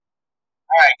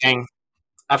Dang.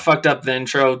 I fucked up the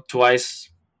intro twice.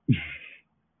 So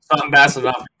I'm passing it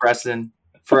off to Preston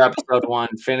for episode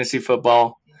 1, Fantasy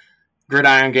Football.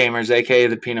 Gridiron Gamers, a.k.a.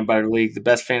 the Peanut Butter League, the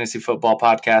best fantasy football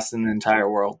podcast in the entire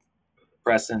world.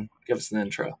 Preston, give us the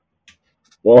intro.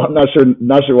 Well, I'm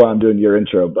not sure why I'm doing your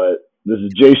intro, but this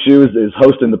is Jay Shoes is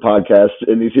hosting the podcast,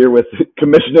 and he's here with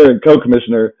Commissioner and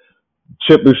Co-Commissioner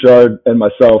Chip Bouchard and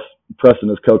myself, Preston,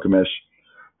 as Co-Commish.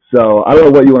 So I don't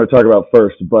know what you want to talk about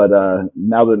first, but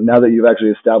now that you've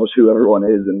actually established who everyone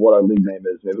is and what our league name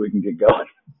is, maybe we can get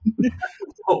going.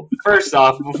 Well, first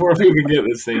off, before we even get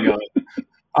this thing going,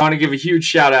 I want to give a huge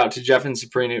shout out to Jeff and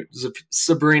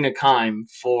Sabrina Kime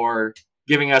for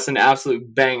giving us an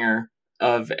absolute banger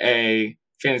of a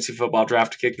fantasy football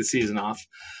draft to kick the season off.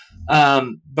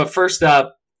 But first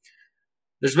up,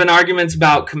 there's been arguments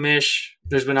about commish.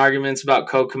 There's been arguments about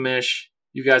co-commish.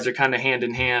 You guys are kind of hand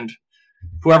in hand.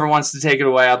 Whoever wants to take it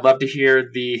away, I'd love to hear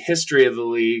the history of the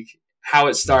league, how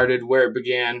it started, where it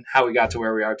began, how we got to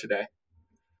where we are today.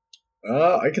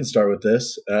 I can start with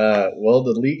this. Well,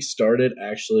 the league started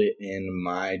actually in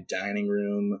my dining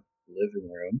room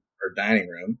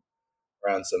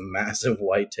around some massive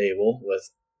white table with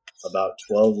about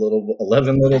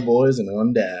 11 little boys and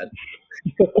one dad.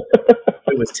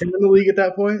 It was Tim in the league at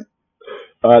that point?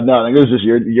 No, I think it was just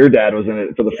your dad was in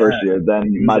it for the first year.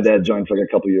 Then my dad joined for like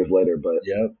a couple years later. But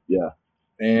yeah.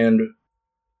 And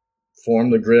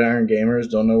formed the Gridiron Gamers.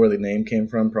 Don't know where the name came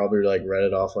from. Probably like read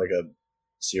it off like a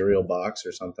cereal box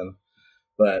or something.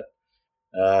 But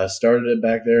started it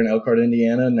back there in Elkhart,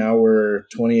 Indiana. Now we're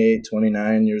 28,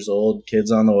 29 years old,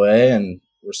 kids on the way, and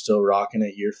we're still rocking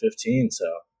at year 15. So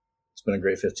it's been a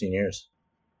great 15 years.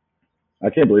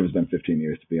 I can't believe it's been 15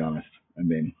 years, to be honest. I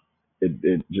mean,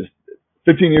 it just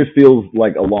 15 years feels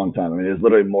like a long time. I mean, it's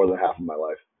literally more than half of my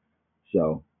life.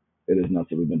 So it is nuts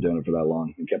that we've been doing it for that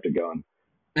long and kept it going.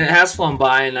 It has flown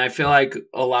by, and I feel like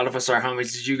a lot of us are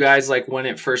homies. Did you guys, like, when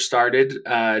it first started,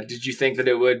 did you think that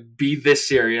it would be this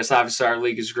serious? Obviously, our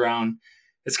league has grown.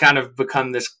 It's kind of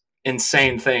become this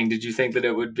insane thing. Did you think that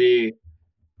it would be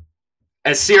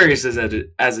as serious as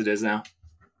it is now?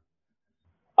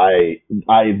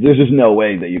 There's just no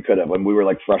way that you could have when we were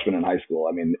like freshmen in high school.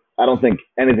 I mean, I don't think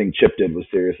anything Chip did was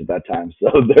serious at that time.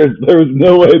 So there was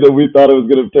no way that we thought it was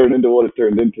going to turn into what it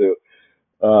turned into.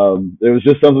 It was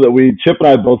just something that Chip and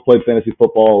I both played fantasy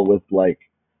football with like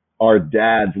our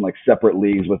dads in like separate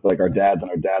leagues with like our dads and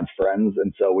our dad's friends.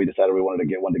 And so we decided we wanted to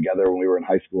get one together when we were in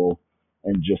high school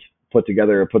and just put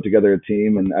together a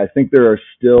team. And I think there's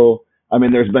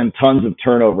been tons of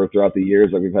turnover throughout the years.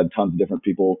 Like we've had tons of different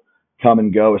people come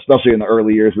and go, especially in the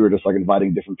early years. We were just like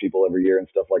inviting different people every year and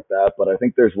stuff like that. But I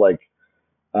think there's like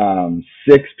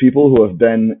 6 people who have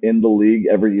been in the league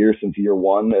every year since year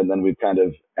 1, and then we've kind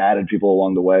of added people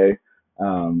along the way.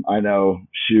 I know,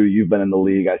 Shu, you've been in the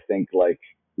league, I think, like,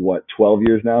 12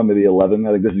 years now, maybe 11?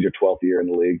 I think this is your 12th year in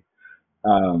the league.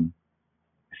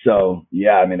 So,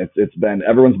 yeah, I mean,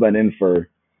 everyone's been in for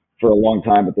a long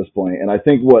time at this point. And I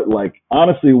think what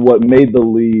made the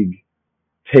league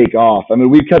take off, I mean,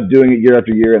 we kept doing it year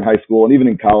after year in high school and even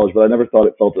in college, but I never thought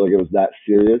it felt like it was that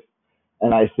serious.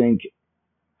 And I think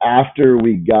after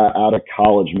we got out of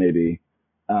college, maybe,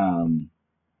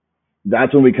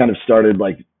 that's when we kind of started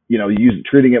like,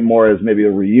 treating it more as maybe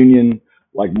a reunion,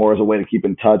 like more as a way to keep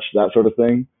in touch, that sort of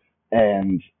thing.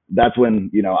 And that's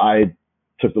when, I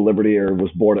took the liberty or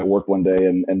was bored at work one day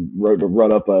and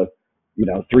wrote up a,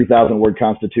 3,000 word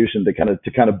constitution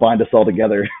to kind of bind us all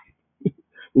together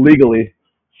legally.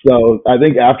 So I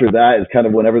think after that is kind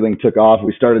of when everything took off.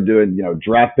 We started doing,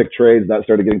 draft pick trades. That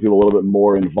started getting people a little bit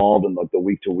more involved in like the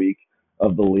week to week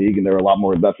of the league. And there were a lot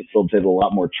more, that facilitated a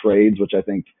lot more trades, which I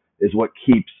think is what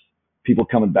keeps people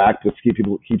coming back, keeps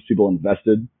people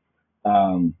invested.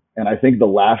 And I think the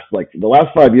last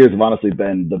 5 years have honestly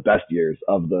been the best years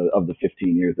of the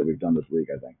 15 years that we've done this league,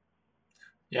 I think.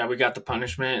 Yeah, we got the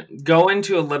punishment. Go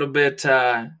into a little bit,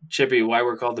 Chippy, why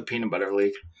we're called the Peanut Butter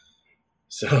League.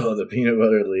 So the Peanut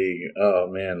Butter League, oh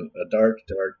man, a dark,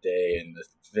 dark day in the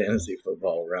fantasy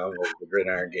football realm of the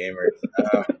Gridiron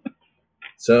Gamers.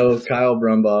 So Kyle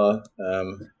Brumbaugh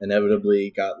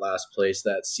inevitably got last place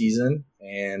that season,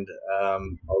 and our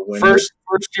winner,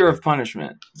 first year of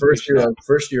punishment. First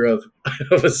year of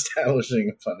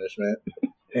establishing a punishment,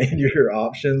 and your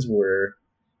options were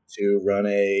to run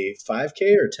a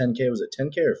 5K or 10K. Was it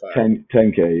 10K or 5?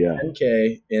 10K, yeah.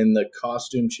 10K in the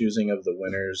costume choosing of the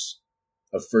winners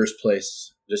of first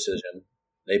place decision.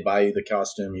 They buy you the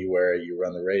costume, you wear it, you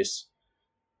run the race.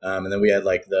 And then we had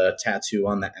like the tattoo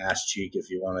on the ass cheek if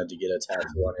you wanted to get a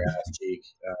tattoo on your ass cheek.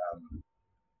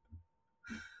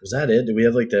 Was that it? Did we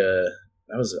have like the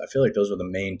I feel like those were the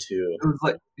main two. It was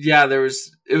like, yeah,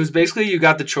 it was basically you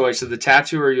got the choice of the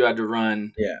tattoo or you had to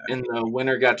run. Yeah. And the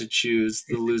winner got to choose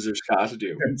the loser's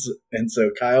costume. And so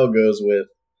Kyle goes with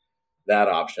that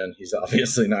option. He's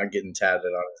obviously not getting tatted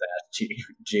on his ass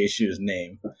Jay Shu's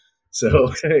name.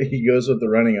 So he goes with the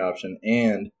running option,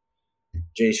 and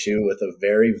Jay Shu, with a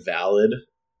very valid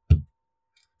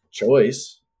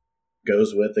choice,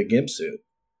 goes with a gimp suit.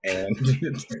 And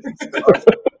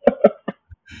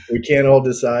we can't all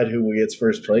decide who gets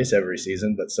first place every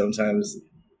season, but sometimes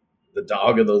the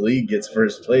dog of the league gets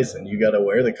first place, and you got to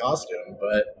wear the costume.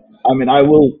 But I mean, I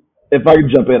will, if I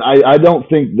could jump in, I don't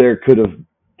think there could have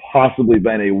possibly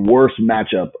been a worse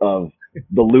matchup of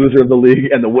the loser of the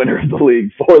league and the winner of the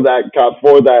league for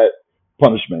that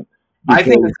punishment. I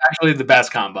think it's actually the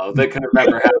best combo that could have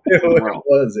ever happened in the world.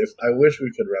 I wish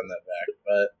we could run that back,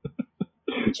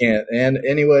 but we can't. And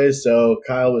anyway, so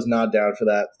Kyle was not down for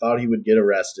that. Thought he would get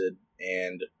arrested,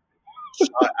 and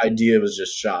idea was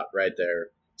just shot right there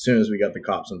as soon as we got the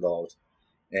cops involved.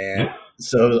 And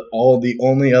so the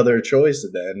only other choice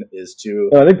then is to.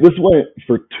 I think this went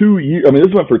for 2 years. I mean,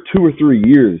 this went for 2 or 3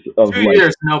 years of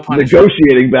no punishment.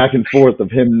 Negotiating back and forth of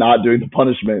him not doing the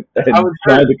punishment and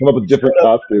trying to come up with different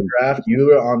costumes. Draft, you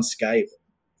were on Skype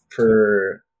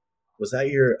for. Was that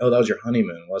your? Oh, that was your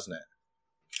honeymoon, wasn't it?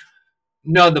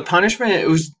 No, the punishment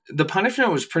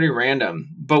was pretty random,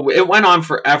 but it went on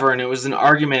forever, and it was an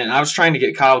argument. And I was trying to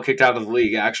get Kyle kicked out of the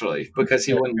league actually because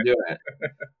he wouldn't do it.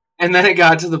 And then it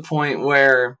got to the point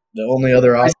where the only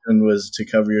other option was to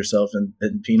cover yourself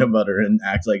in peanut butter and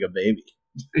act like a baby.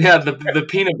 Yeah, the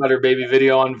peanut butter baby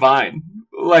video on Vine.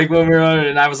 Like when we were on it,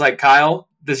 and I was like, Kyle,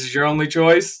 this is your only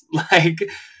choice. Like,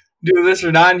 do this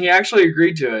or not. And he actually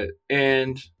agreed to it.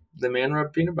 And the man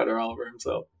rubbed peanut butter all over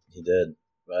himself. He did.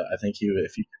 But I think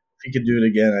if he could do it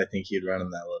again, I think he'd run in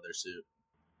that leather suit.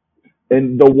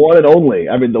 And the one and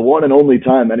only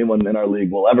time anyone in our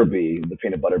league will ever be the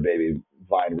peanut butter baby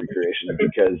Vine recreation,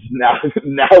 because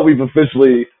now we've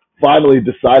finally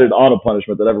decided on a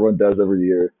punishment that everyone does every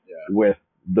year with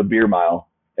the beer mile,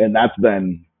 and that's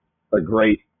been a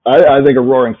great, I think, a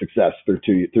roaring success through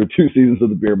two seasons of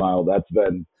the beer mile. That's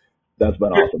been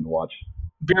awesome to watch.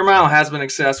 Beer mile has been a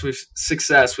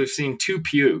success. We've seen 2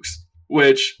 pukes,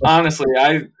 which honestly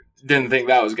I didn't think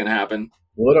that was going to happen.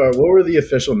 What were the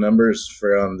official numbers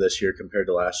from this year compared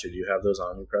to last year? Do you have those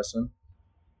on you, Preston?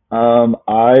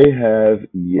 I have,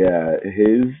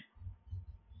 his.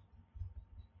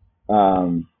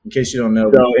 In case you don't know.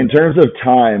 So in terms of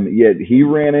time, he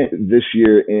ran it this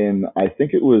year in, I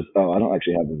think it was, I don't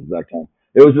actually have the exact time.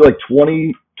 It was like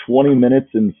 20 minutes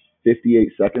and 58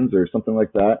 seconds or something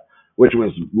like that, which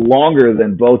was longer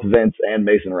than both Vince and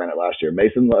Mason ran it last year.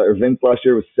 Vince last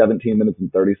year was 17 minutes and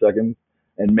 30 seconds,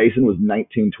 and Mason was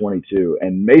 19:22.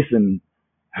 And Mason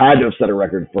had to have set a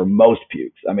record for most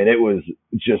pukes. I mean, it was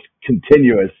just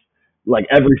continuous. Like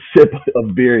every sip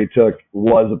of beer he took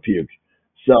was a puke.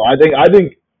 So I think I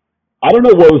don't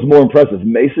know what was more impressive,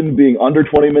 Mason being under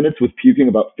 20 minutes with puking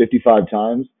about 55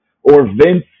 times, or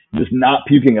Vince just not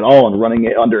puking at all and running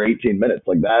it under 18 minutes.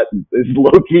 Like that is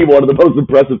low key one of the most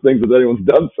impressive things that anyone's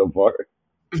done so far.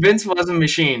 Vince was a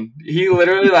machine. He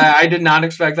literally, I did not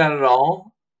expect that at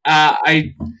all.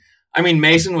 I mean,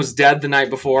 Mason was dead the night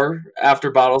before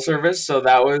after bottle service, so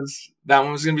that one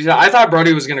was going to be. I thought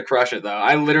Brody was going to crush it, though.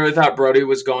 I literally thought Brody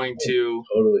was going to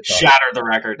shatter the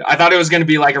record. I thought it was going to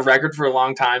be like a record for a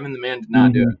long time, and the man did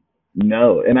not do it.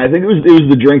 No, and I think it was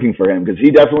the drinking for him, because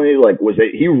he definitely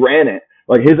he ran it.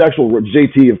 Like his actual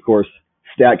JT, of course,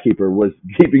 stat keeper, was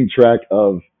keeping track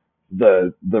of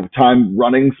the time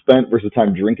running spent versus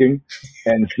time drinking,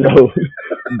 and so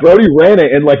Brody ran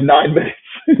it in like 9 minutes.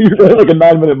 He ran like a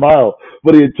 9-minute mile,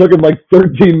 but it took him like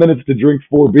 13 minutes to drink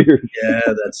 4 beers. Yeah,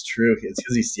 that's true. It's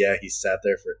because he sat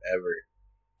there forever.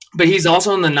 But he's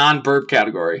also in the non-burp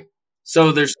category.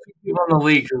 So there's 2 people in the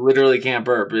league who literally can't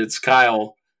burp. It's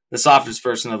Kyle, the softest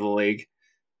person of the league,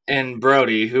 and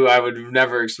Brody, who I would have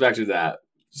never expected that.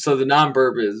 So the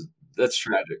non-burp that's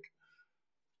tragic.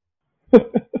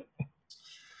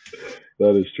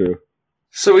 That is true.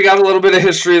 So we got a little bit of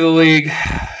history of the league.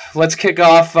 Let's kick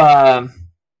off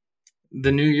the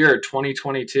new year,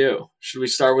 2022. Should we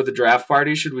start with the draft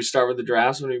party? Should we start with the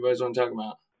drafts? What do you guys want to talk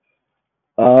about?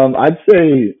 I'd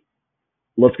say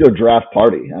let's go draft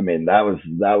party. I mean, that was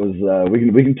we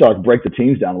can break the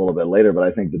teams down a little bit later, but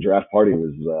I think the draft party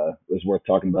was worth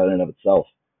talking about in and of itself.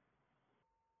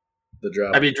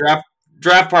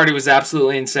 Draft party was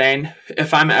absolutely insane.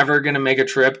 If I'm ever going to make a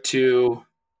trip to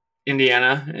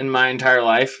Indiana in my entire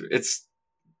life, it's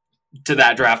to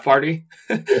that draft party.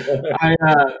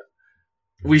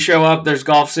 We show up, there's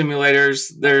golf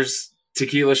simulators, there's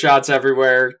tequila shots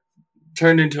everywhere,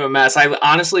 turned into a mess. I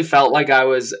honestly felt like I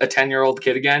was a 10-year-old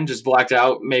kid again, just blacked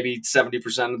out maybe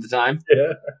 70% of the time.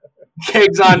 Yeah.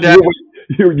 Kegs on deck.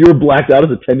 You were blacked out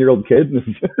as a 10-year-old kid?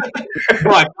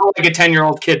 Well, I felt like a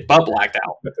 10-year-old kid, but blacked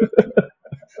out.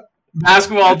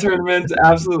 Basketball tournaments,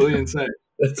 absolutely insane.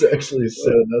 That's actually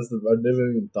I never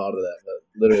even thought of that. But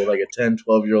literally like a 10,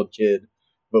 12-year-old kid,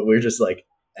 but we're just like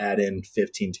add in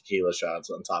 15 tequila shots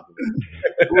on top of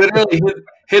it. Literally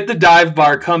hit the dive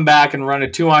bar, come back, and run a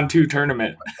 2-on-2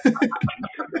 tournament.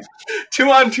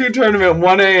 2-on-2 tournament,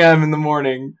 1 a.m. in the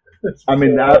morning. I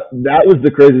mean, that was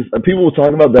the craziest. People were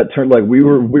talking about that turn. Like we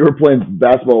were playing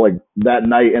basketball like that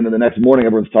night, and then the next morning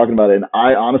everyone's talking about it. And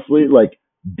I honestly like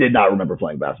did not remember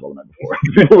playing basketball the night before.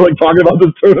 People were like talking about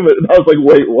this tournament, and I was like,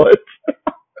 wait, what?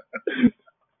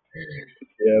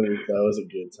 Yeah, that was a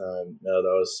good time. No,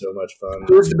 that was so much fun.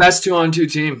 Who was the best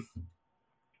 2-on-2 team?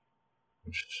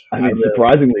 I mean,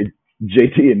 surprisingly,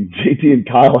 JT and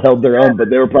Kyle held their own,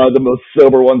 but they were probably the most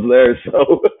sober ones there.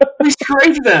 So we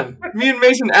scraped them. Me and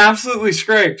Mason absolutely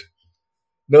scraped.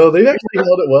 No, they actually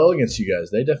held it well against you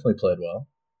guys. They definitely played well.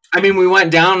 I mean, we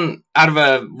went down out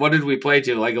of what did we play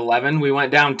to? Like 11? We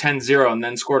went down 10-0 and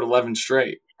then scored 11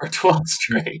 straight or 12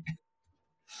 straight.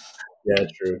 Yeah,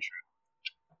 true.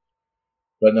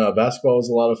 But no, basketball was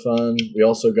a lot of fun. We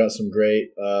also got some great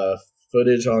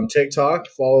footage on TikTok.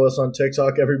 Follow us on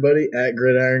TikTok, everybody, at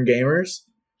Gridiron Gamers.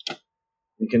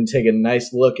 You can take a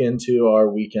nice look into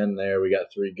our weekend there. We got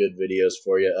 3 good videos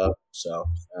for you up. So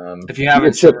if you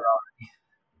haven't seen it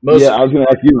already. I was going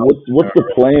to ask you, what's the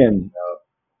plan?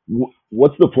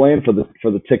 What's the plan for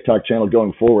the TikTok channel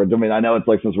going forward? I mean, I know it's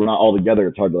like since we're not all together,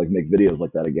 it's hard to like make videos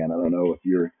like that again. I don't know if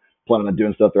you're planning on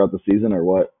doing stuff throughout the season or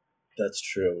what. That's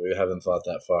true. We haven't thought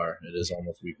that far. It is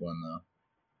almost week 1 though.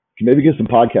 Can maybe get some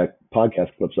podcast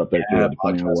clips up there too,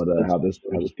 depending on how this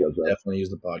goes. Definitely use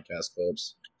the podcast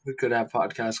clips. We could have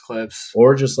podcast clips,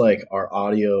 or just like our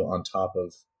audio on top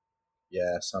of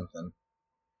something.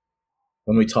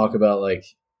 When we talk about like,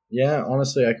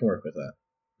 honestly, I can work with that.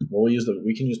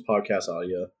 We can use podcast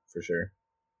audio for sure.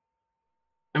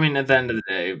 I mean, at the end of the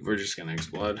day, we're just gonna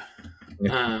explode.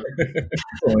 I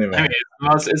mean,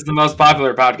 it's the most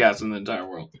popular podcast in the entire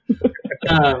world.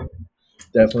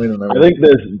 Definitely the number. I think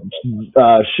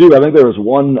I think there was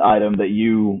one item that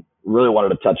you really wanted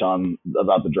to touch on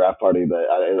about the draft party that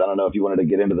I don't know if you wanted to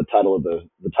get into the title of this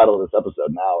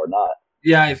episode now or not.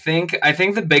 Yeah, I think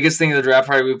the biggest thing of the draft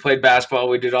party, we played basketball,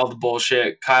 we did all the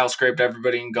bullshit. Kyle scraped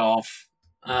everybody in golf.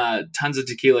 Tons of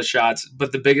tequila shots,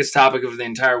 but the biggest topic of the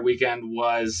entire weekend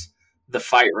was the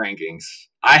fight rankings.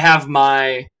 I have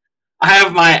my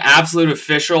absolute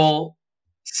official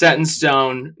set in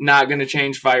stone, not going to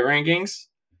change fight rankings.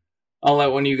 I'll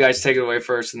let one of you guys take it away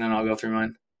first, and then I'll go through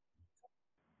mine.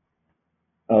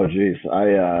 Oh, geez.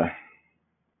 I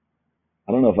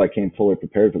don't know if I came fully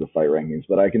prepared for the fight rankings,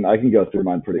 but I can go through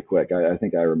mine pretty quick. I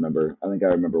think I remember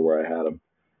where I had them.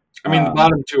 I mean, the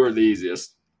bottom 2 are the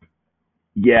easiest.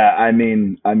 Yeah, I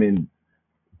mean,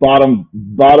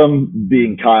 bottom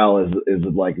being Kyle is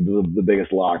like the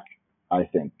biggest lock, I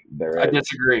think there is. I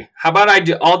disagree. How about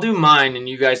I'll do mine, and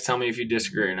you guys tell me if you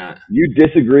disagree or not. You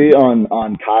disagree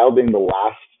on Kyle being the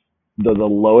last, the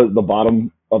lowest, the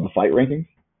bottom of the fight rankings?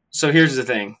 So here's the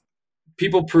thing: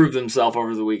 people proved themselves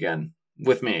over the weekend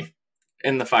with me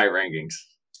in the fight rankings.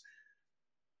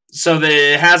 So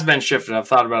it has been shifted. I've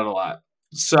thought about it a lot.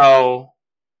 So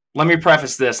let me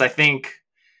preface this. I think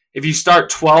if you start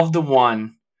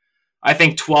 12-1, I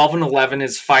think 12 and 11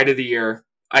 is fight of the year.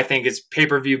 I think it's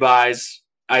pay-per-view buys.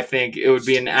 I think it would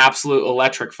be an absolute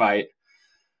electric fight.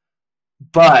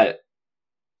 But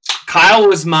Kyle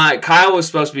was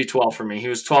supposed to be 12 for me. He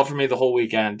was 12 for me the whole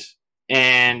weekend.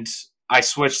 And I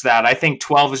switched that. I think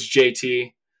 12 is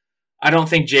JT. I don't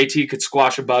think JT could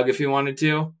squash a bug if he wanted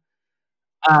to.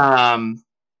 And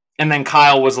then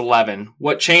Kyle was 11.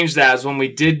 What changed that is when we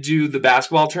did do the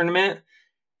basketball tournament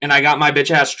and I got my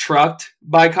bitch ass trucked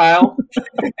by Kyle.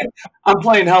 I'm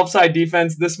playing help side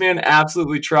defense. This man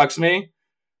absolutely trucks me.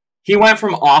 He went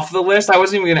from off the list. I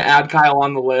wasn't even going to add Kyle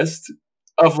on the list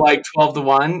of like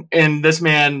 12-1. And this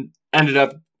man ended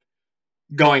up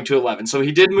going to 11. So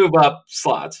he did move up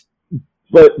slots.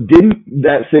 But didn't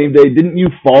you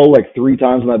fall like 3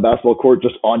 times on that basketball court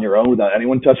just on your own without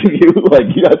anyone touching you? Like,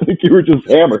 I think you were just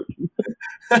hammered.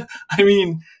 I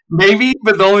mean, maybe,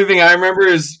 but the only thing I remember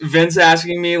is Vince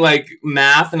asking me like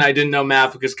math, and I didn't know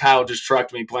math because Kyle just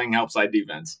trucked me playing help side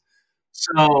defense.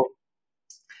 So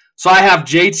I have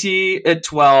JT at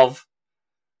 12.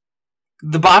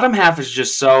 The bottom half is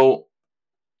just so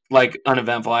like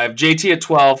uneventful. I have JT at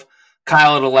 12,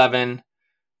 Kyle at 11.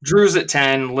 Drew's at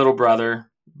 10, little brother,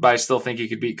 but I still think he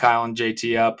could beat Kyle and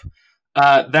JT up.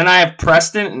 Then I have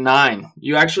Preston at 9.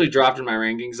 You actually dropped in my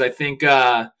rankings. I think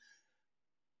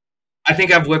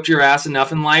I've whipped your ass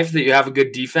enough in life that you have a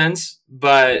good defense,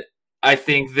 but I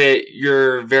think that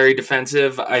you're very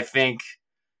defensive. I think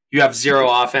you have zero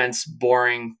offense,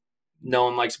 boring. No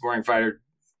one likes a boring fighter.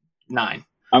 9.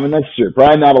 I mean, that's true.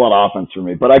 Probably not a lot of offense for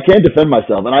me, but I can't defend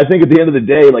myself. And I think at the end of the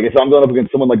day, like if I'm going up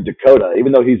against someone like Dakota,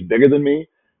 even though he's bigger than me,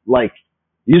 like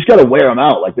you just got to wear him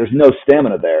out. Like there's no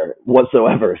stamina there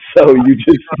whatsoever. So you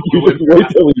just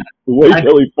wait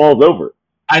till he falls over.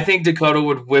 I think Dakota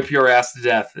would whip your ass to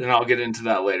death, and I'll get into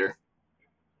that later.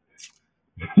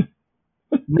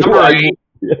 Number 8.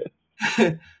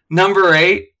 Yeah. Number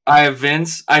 8, I have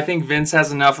Vince. I think Vince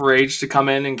has enough rage to come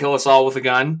in and kill us all with a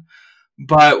gun.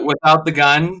 But without the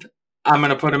gun, I'm going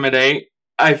to put him at 8.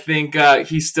 I think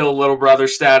he's still little brother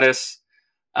status.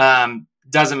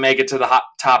 Doesn't make it to the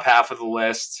top half of the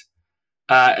list.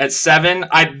 At 7,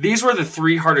 these were the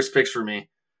 3 hardest picks for me.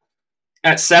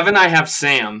 At 7, I have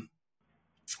Sam.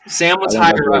 Sam was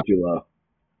higher up. Too low.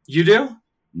 You do?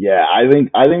 Yeah, I think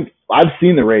I've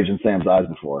seen the rage in Sam's eyes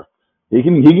before. He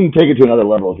can take it to another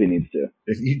level if he needs to.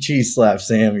 If you cheese slap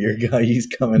Sam, he's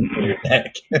coming for your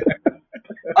neck.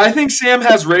 I think Sam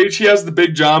has rage. He has the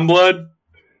Big John blood,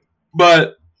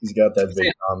 but he's got that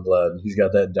Big John blood. He's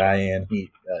got that Diane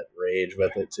heat, that rage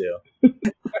with it too.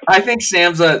 I think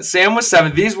Sam was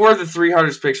 7. These were the 3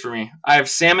 hardest picks for me. I have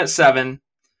Sam at 7.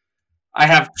 I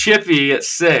have Chippy at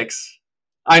 6.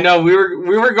 I know we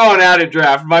were going at it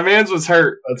draft. My man's was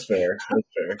hurt. That's fair.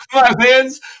 My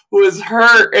man's was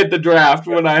hurt at the draft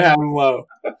when I had him low.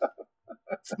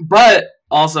 But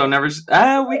also never.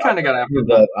 We kind of got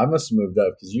after. I must have moved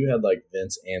up because you had like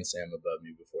Vince and Sam above me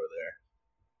before there.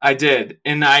 I did,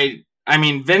 and I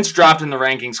mean Vince dropped in the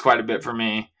rankings quite a bit for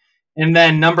me, and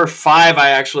then number 5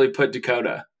 I actually put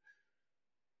Dakota.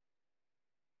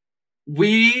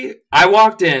 I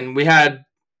walked in. We had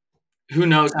who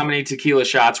knows how many tequila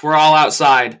shots. We're all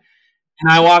outside,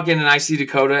 and I walk in and I see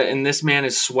Dakota, and this man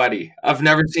is sweaty. I've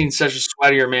never seen such a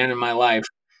sweatier man in my life.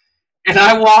 And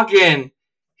I walk in.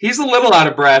 He's a little out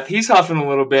of breath. He's huffing a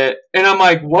little bit. And I'm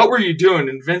like, what were you doing?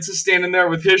 And Vince is standing there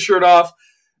with his shirt off.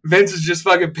 Vince is just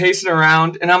fucking pacing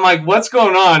around. And I'm like, what's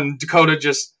going on? Dakota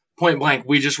just point blank,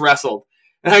 we just wrestled.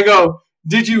 And I go,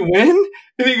 did you win?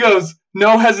 And he goes,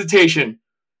 no hesitation.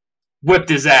 Whipped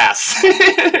his ass.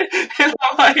 And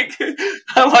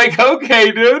I'm like,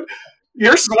 okay, dude,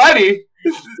 you're sweaty.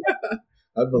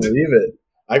 I believe it.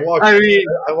 I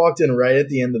walked in right at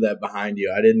the end of that behind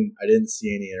you. I didn't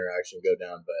see any interaction go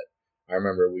down, but I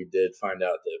remember we did find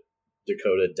out that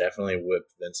Dakota definitely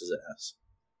whipped Vince's ass.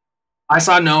 I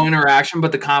saw no interaction,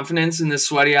 but the confidence in this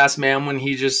sweaty ass man when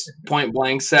he just point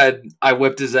blank said, I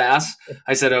whipped his ass.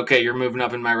 I said, okay, you're moving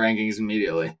up in my rankings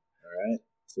immediately. All right.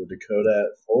 So Dakota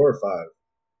at 4 or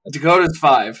 5? Dakota's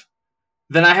 5.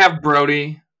 Then I have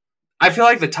Brody. I feel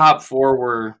like the top 4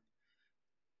 were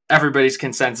everybody's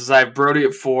consensus. I have Brody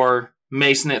at 4,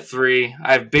 Mason at 3.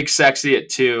 I have Big Sexy at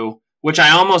 2, which I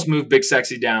almost moved Big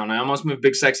Sexy down. I almost moved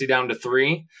Big Sexy down to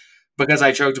 3 because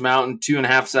I choked him out in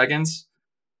 2.5 seconds.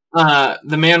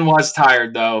 The man was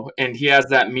tired, though, and he has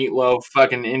that meatloaf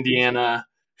fucking Indiana.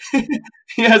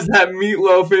 He has that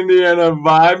meatloaf Indiana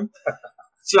vibe.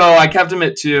 So I kept him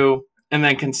at 2, and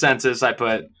then consensus, I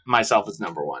put myself as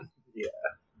number 1. Yeah.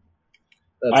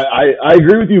 I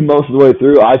agree with you most of the way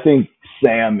through. I think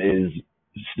Sam is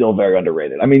still very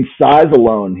underrated. I mean, size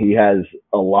alone, he has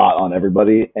a lot on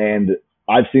everybody, and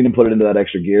I've seen him put it into that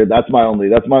extra gear. That's my only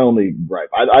gripe.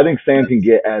 I think Sam can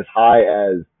get as high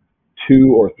as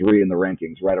 2 or 3 in the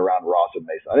rankings, right around Ross and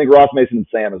Mason. I think Ross, Mason, and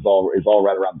Sam is all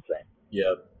right around the same.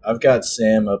 Yeah, I've got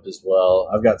Sam up as well.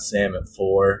 I've got Sam at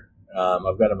 4.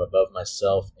 I've got him above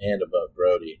myself and above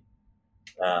Brody.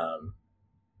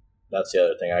 That's the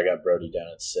other thing. I got Brody down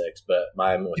at 6, but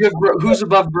who's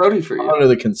above Brody for you? I'm under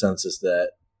the consensus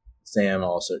that Sam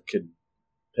also could,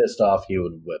 pissed off, he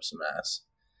would whip some ass.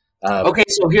 Okay,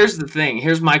 so here's the thing.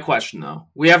 Here's my question, though.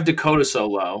 We have Dakota so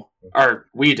low. Or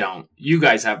we don't. You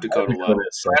guys have Dakota low.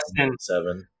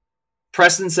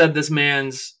 Preston said this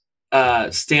man's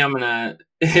stamina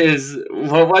is,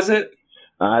 what was it?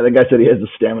 I think I said he has the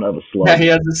stamina of a slug. Yeah, he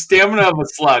has the stamina of a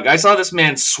slug. I saw this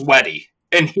man sweaty,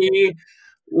 and he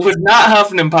was not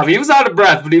huffing and puffing. He was out of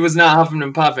breath, but he was not huffing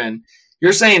and puffing.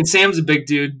 You're saying Sam's a big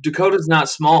dude. Dakota's not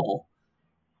small.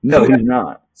 No, he's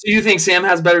not. So you think Sam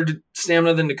has better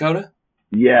stamina than Dakota?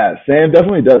 Yeah, Sam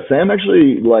definitely does. Sam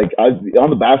actually, on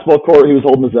the basketball court, he was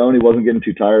holding his own. He wasn't getting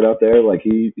too tired out there. Like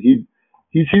he's in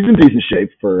decent shape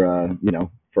for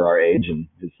for our age and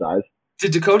his size.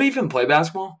 Did Dakota even play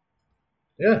basketball?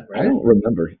 Yeah, I right. don't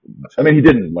remember. I mean, he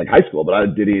didn't in like high school,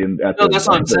 but did he? No, that's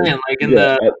what I'm saying. Like in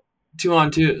the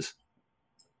 2-on-2s.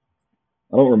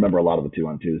 I don't remember a lot of the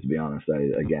 2-on-2s, to be honest.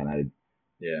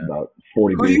 About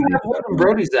 40. Who do you have whooping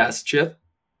Brody's ass, Chip?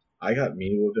 I got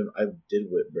me whooping. I did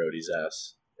whip Brody's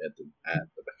ass at the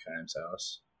Kimes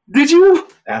house. Did you?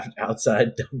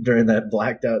 Outside during that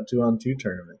blacked out 2-on-2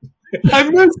 tournament. I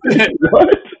missed it.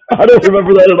 What? I don't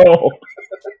remember that at all.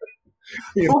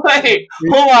 Wait,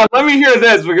 hold on. Let me hear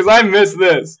this because I missed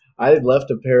this. I had left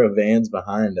a pair of Vans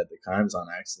behind at the Kimes on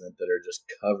accident that are just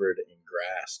covered in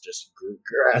grass, just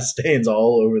grass stains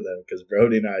all over them because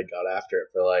Brody and I got after it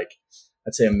for like,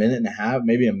 I'd say a minute and a half,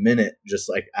 maybe a minute. Just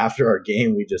like after our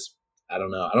game, I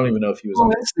don't know. I don't even know if he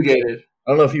was instigated.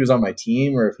 I don't know if he was on my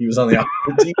team or if he was on the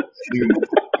opposite team.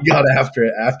 We got after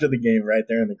it after the game right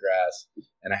there in the grass.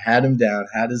 And I had him down,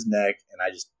 had his neck, and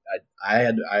I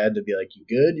had to be like, "You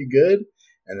good? You good?"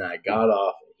 And then I got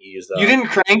off. And he used You didn't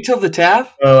crank till the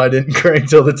tap? Oh, I didn't crank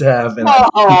till the tap. And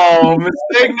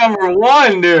mistake number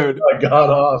one, dude. I got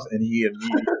off, and he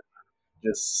immediately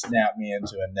just snapped me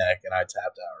into a neck, and I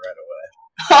tapped out right away.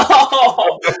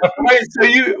 Oh,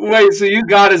 so you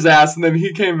got his ass, and then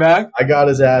he came back? I got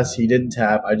his ass. He didn't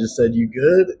tap. I just said, "You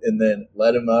good?" And then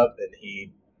let him up, and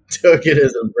he took it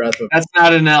as a breath of. That's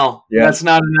not an L. Yeah, that's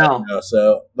not an L. No,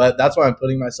 so, but that's why I'm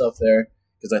putting myself there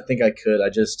because I think I could.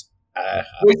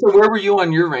 Wait, so where were you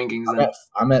on your rankings then?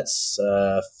 I'm at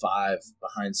 5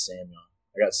 behind Samuel.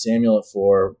 I got Samuel at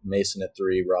 4, Mason at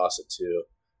 3, Ross at 2.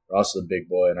 Ross is a big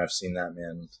boy, and I've seen that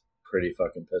man pretty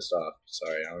fucking pissed off.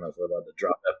 Sorry, I don't know if we're allowed to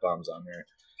drop F-bombs on here.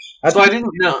 I didn't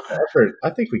know. I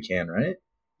think we can, right?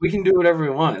 We can do whatever we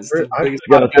want. Just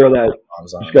gotta throw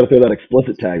that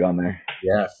explicit tag on there.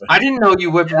 Yeah. I didn't know you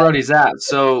whipped Brody's ass,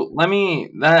 so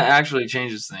that actually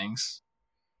changes things.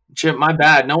 Chip, my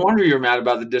bad. No wonder you're mad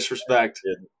about the disrespect.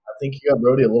 I think you got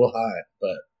Brody a little high,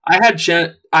 but I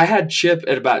had Chip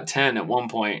at about 10 at one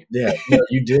point. Yeah, no,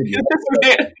 you did.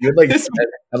 Had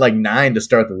like 9 to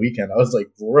start the weekend. I was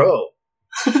like, bro.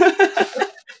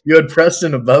 You had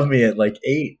Preston above me at like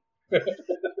 8.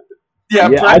 Yeah,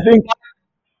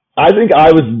 I think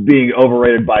I was being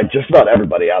overrated by just about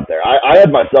everybody out there. I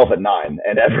had myself at 9,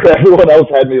 and everyone else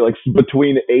had me like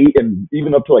between 8 and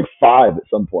even up to like 5 at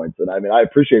some points. And I mean, I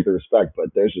appreciate the respect, but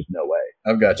there's just no way.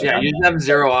 I've got you. Yeah, you have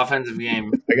 0 offensive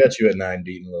game. I got you at 9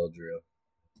 beating Lil Drew.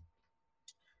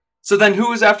 So then who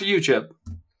was after you, Chip?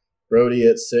 Brody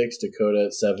at 6, Dakota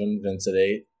at 7, Vince at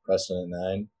 8, Preston at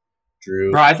 9,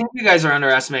 Drew. Bro, I think you guys are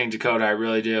underestimating Dakota. I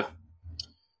really do.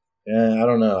 Yeah, I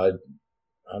don't know.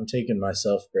 I'm taking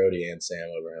myself, Brody, and Sam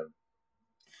over him.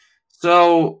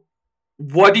 So,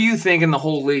 what do you think in the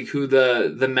whole league who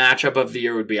the matchup of the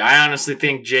year would be? I honestly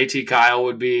think JT Kyle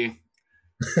would be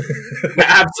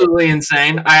absolutely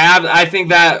insane. I think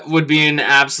that would be an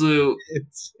absolute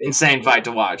insane fight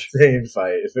to watch. Insane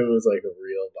fight. If it was like a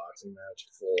real boxing match,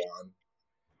 full on.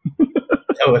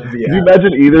 That would be. Can you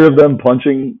imagine either of them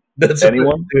punching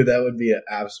anyone? Dude, that would be an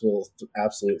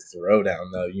absolute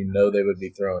throwdown, though. You know they would be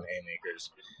throwing haymakers.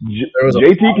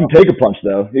 JT can take a punch,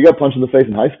 though. He got punched in the face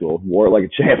in high school. Wore it like a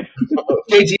champ.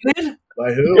 JT did?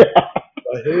 By who? Yeah.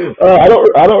 By who? I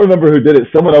don't remember who did it.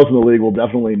 Someone else in the league will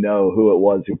definitely know who it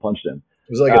was who punched him.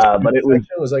 It was like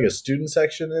it was like a student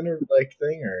section like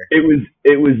thing, or it was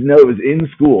in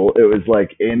school. It was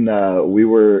like he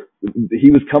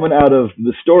was coming out of,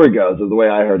 the story goes, is the way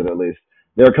I heard it at least.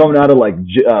 They were coming out of like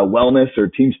wellness or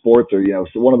team sports or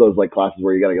so one of those like classes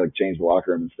where you got to like change the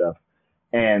locker room and stuff.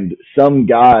 And some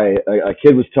guy, a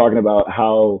kid, was talking about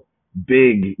how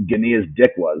big Gania's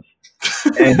dick was,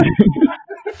 and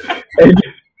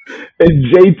and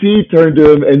JT turned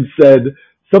to him and said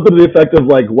something to the effect of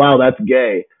like, "Wow, that's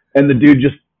gay," and the dude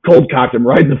just cold cocked him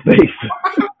right in the face.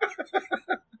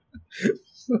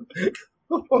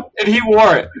 And he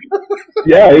wore it.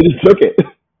 Yeah, he just took it.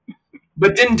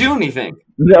 But didn't do anything.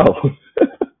 No.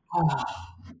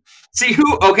 See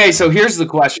who? Okay, so here's the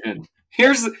question.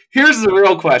 Here's the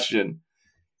real question.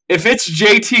 If it's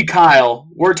JT Kyle,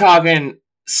 we're talking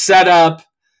setup,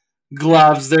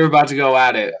 gloves. They're about to go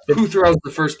at it. Who throws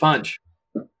the first punch?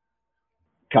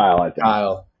 Kyle, I think.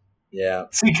 Kyle. Yeah.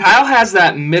 See, Kyle has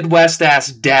that Midwest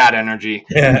ass dad energy,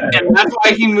 and that's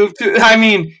why he moved to. I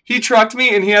mean, he trucked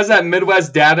me, and he has that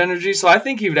Midwest dad energy. So I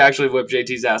think he would actually whip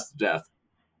JT's ass to death.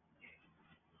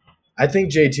 I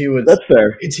think JT would. That's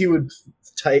fair. JT would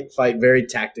fight very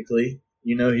tactically.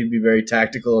 He'd be very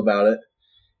tactical about it.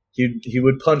 He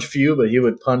would punch few, but he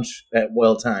would punch at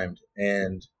well timed,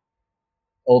 and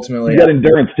ultimately, you got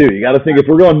endurance too. You got to think if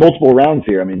we're going multiple rounds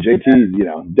here. I mean, JT,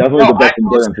 definitely the best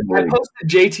endurance in the league. I posted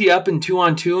JT up in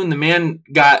 2-on-2, and the man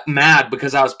got mad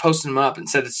because I was posting him up and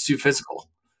said it's too physical.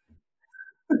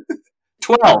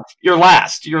 12. You're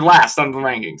last. You're last on the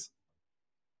rankings.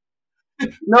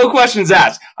 No questions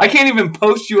asked. I can't even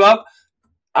post you up.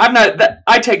 I'm not.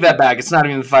 I take that back. It's not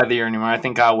even the fight of the year anymore. I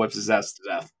think Kyle whips his ass to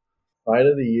death. Fight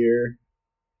of the year.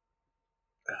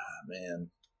 Man.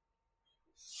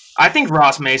 I think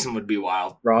Ross Mason would be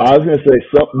wild. I was gonna say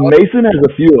Mason has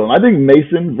a few of them. I think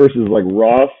Mason versus like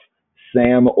Ross,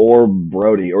 Sam, or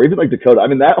Brody, or even like Dakota. I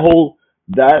mean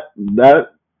that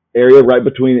area right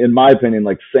between, in my opinion,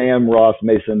 like Sam, Ross,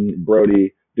 Mason,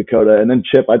 Brody, Dakota, and then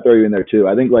Chip. I'd throw you in there too.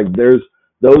 I think like there's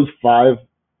those 5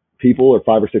 people or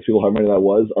 5 or 6 people, however many that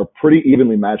was, are pretty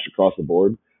evenly matched across the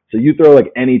board. So you throw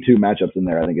like any 2 matchups in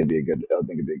there, I think it'd be a good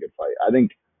fight.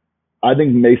 I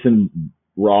think Mason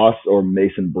Ross or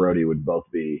Mason Brody would both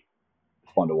be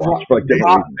fun to watch. For like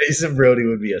Mason Brody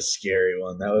would be a scary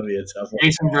one. That would be a tough one.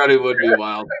 Mason Brody would be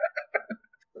wild.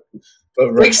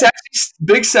 But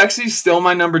Big Sexy's still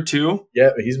my number 2.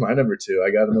 Yeah, he's my number 2.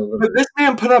 I got him over. But this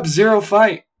man put up 0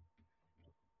 fight.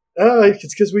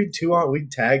 It's because we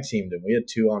tag teamed him. We had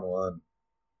 2-on-1.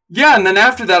 Yeah, and then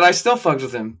after that, I still fucked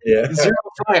with him. Yeah, 0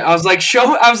 fight. I was like,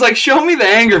 show me the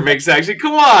anger, Big Sexy.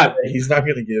 Come on. He's not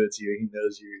gonna give it to you. He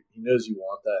knows you. He knows you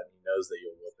want that, and he knows that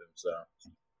you'll whip him. So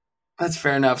that's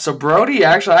fair enough. So Brody,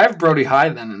 actually, I have Brody high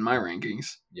then in my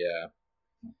rankings. Yeah,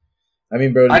 I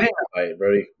mean Brody.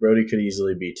 Brody could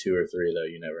easily be 2 or 3 though.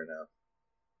 You never know.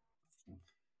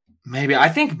 Maybe. I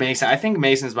think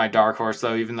Mason's my dark horse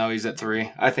though. Even though he's at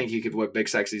 3, I think he could whip Big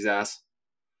Sexy's ass.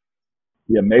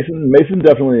 Yeah, Mason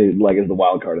definitely like is the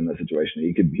wild card in this situation.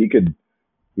 He could,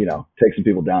 take some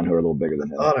people down who are a little bigger than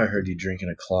him. I thought I heard you drinking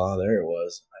a claw. There it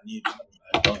was.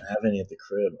 I don't have any at the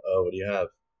crib. Oh, what do you have?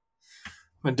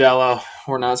 Modelo.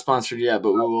 We're not sponsored yet,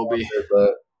 but we will be.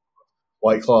 But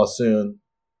White Claw soon.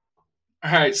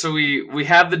 All right, so we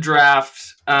have the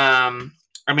draft. I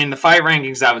mean, the fight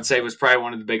rankings, I would say, was probably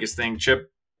one of the biggest things.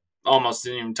 Chip almost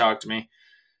didn't even talk to me.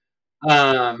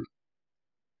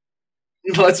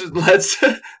 Let's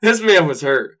this man was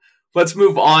hurt. Let's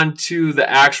move on to the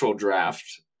actual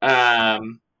draft. Hold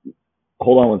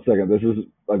on one second. This is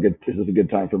a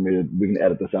good time for me we can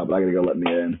edit this out, but I gotta go let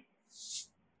Mia in.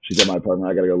 She's at my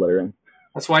apartment. I gotta go let her in.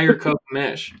 That's why you're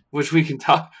co-commish, which we can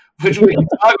talk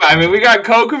about. I mean, we got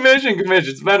co-commish and commish.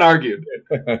 It's been argued.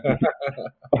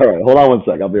 All right, hold on one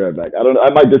sec. I'll be right back. I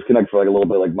might disconnect for like a little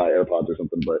bit, like my AirPods or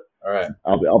something, but all right,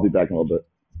 I'll be back in a little bit.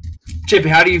 Chippy,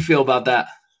 how do you feel about that?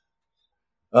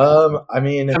 I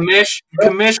mean, commish,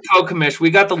 co-commish. We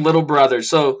got the little brothers.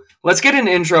 So let's get an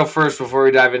intro first before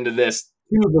we dive into this.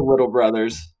 Who are the little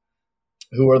brothers?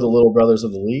 Who are the little brothers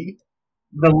of the league?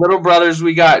 The little brothers,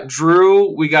 we got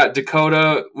Drew, we got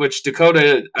Dakota, which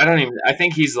Dakota, I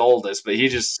think he's the oldest, but he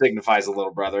just signifies a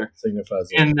little brother.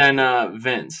 And then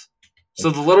Vince. So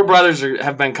the little brothers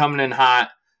have been coming in hot.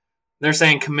 They're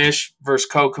saying commish versus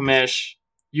co-commish.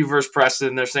 You versus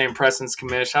Preston. They're saying Preston's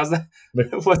commish. How's that?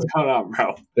 What's going on,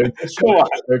 bro?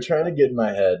 They're trying to get in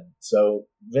my head. So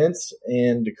Vince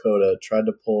and Dakota tried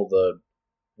to pull the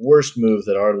worst move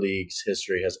that our league's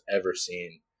history has ever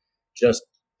seen just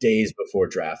days before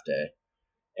draft day.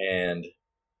 And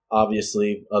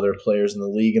obviously other players in the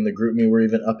league and the group me were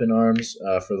even up in arms.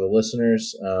 For the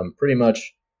listeners, pretty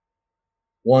much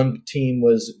one team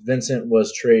was Vincent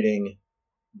was trading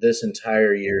this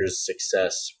entire year's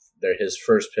success, his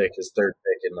first pick, his third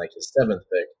pick, and like his 7th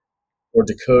pick, or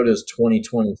Dakota's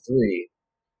 2023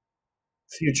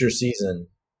 future season,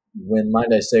 when,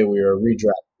 might I say, we are a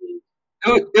redraft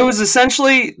league. It was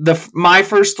essentially my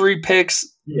first 3 picks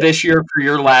this year for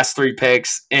your last 3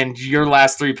 picks, and your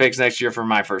last 3 picks next year for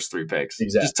my first 3 picks.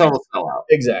 Exactly. Just total sellout.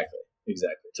 Exactly.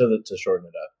 To shorten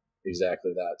it up,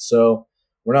 exactly that. So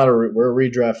we're a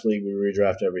redraft league. We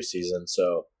redraft every season.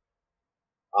 So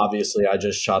obviously, I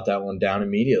just shot that one down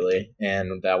immediately,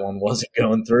 and that one wasn't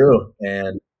going through.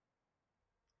 And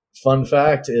fun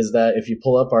fact is that if you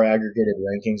pull up our aggregated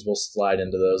rankings, we'll slide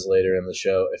into those later in the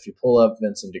show. If you pull up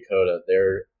Vince and Dakota,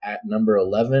 they're at number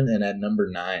 11 and at number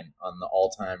 9 on the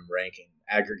all-time ranking.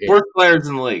 Aggregated. Worst players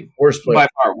in the league. By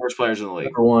far, worst players in the league.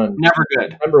 Number 1. Never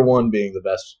good. Number 1 being the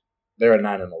best. They're at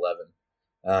 9 and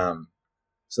 11.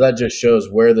 So that just shows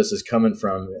where this is coming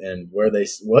from and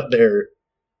what their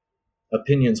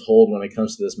opinions hold when it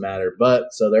comes to this matter.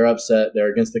 But so they're upset.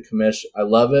 They're against the commish. I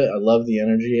love it. I love the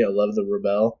energy. I love the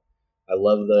rebel. I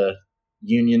love the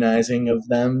unionizing of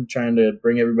them, trying to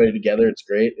bring everybody together. It's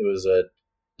great. It was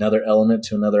another element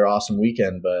to another awesome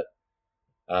weekend. But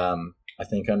I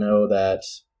think I know that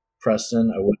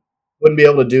Preston, I wouldn't be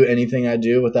able to do anything I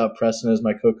do without Preston as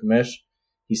my co-commish.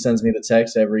 He sends me the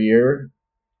text every year.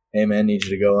 Hey, man, need you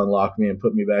to go unlock me and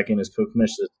put me back in as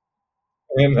co-commish.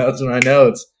 And that's when I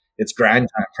know it's grind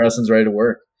time. Preston's ready to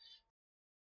work.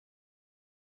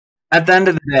 At the end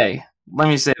of the day, let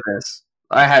me say this.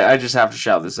 I just have to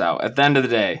shout this out. At the end of the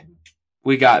day,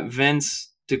 we got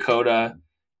Vince, Dakota,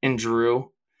 and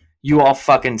Drew. You all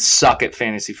fucking suck at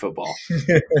fantasy football.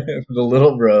 The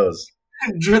little bros.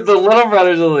 Drew, the little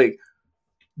brothers of the league.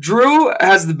 Drew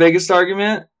has the biggest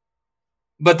argument,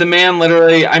 but the man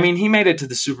literally, I mean, he made it to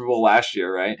the Super Bowl last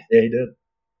year, right? Yeah, he did.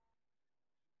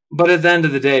 But at the end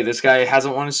of the day, this guy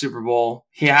hasn't won a Super Bowl.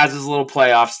 He has his little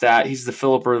playoff stat. He's the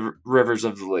Phillip Rivers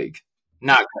of the league.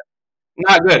 Not good.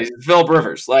 Not good. He's the Phillip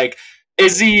Rivers. Like,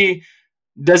 does he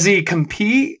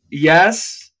compete?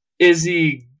 Yes. Is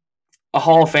he a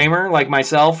Hall of Famer like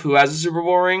myself who has a Super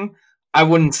Bowl ring? I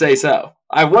wouldn't say so.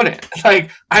 I wouldn't.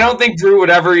 Like, I don't think Drew would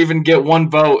ever even get one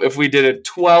vote if we did a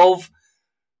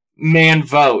 12-man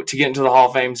vote to get into the Hall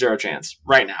of Fame. Zero chance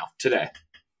right now, today.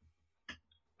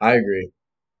 I agree.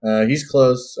 He's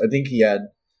close. I think he had,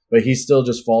 but he still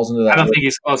just falls into that. I don't think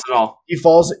he's close at all. He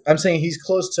falls. I'm saying he's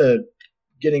close to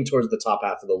getting towards the top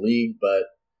half of the league, but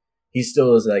he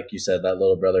still is, like you said, that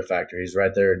little brother factor. He's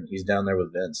right there. He's down there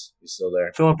with Vince. He's still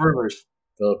there. Phillip Rivers.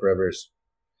 Phillip Rivers.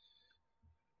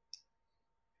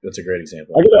 That's a great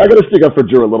example. I got to stick up for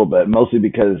Drew a little bit, mostly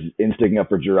because in sticking up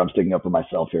for Drew, I'm sticking up for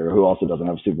myself here, who also doesn't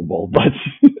have a Super Bowl. But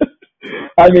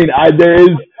I mean, there is.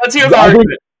 Let's hear the argument.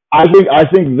 I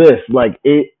think this, like,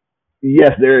 it.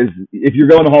 Yes, there is. If you're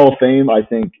going to Hall of Fame, I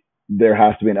think there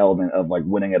has to be an element of like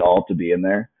winning it all to be in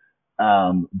there.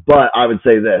 But I would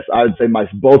say this. I would say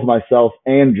both myself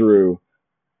and Drew,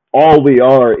 all we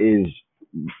are is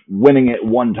winning it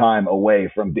one time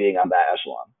away from being on that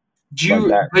echelon.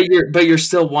 But you're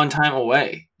still one time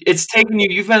away. It's taken you.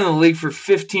 You've been in the league for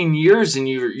 15 years, and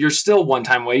you're still one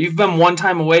time away. You've been one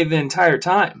time away the entire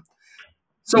time.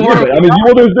 So yeah, I mean,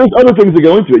 there's other things that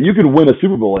go into it. You could win a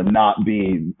Super Bowl and not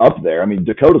be up there. I mean,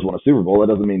 Dakota's won a Super Bowl. That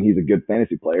doesn't mean he's a good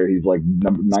fantasy player. He's like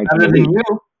number 19 in the league.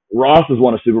 Ross has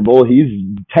won a Super Bowl. He's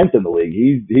 10th in the league.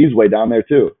 He's way down there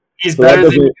too. He's so better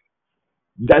than.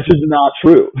 That's just not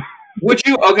true. Would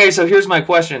you? Okay, so here's my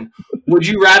question: would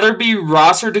you rather be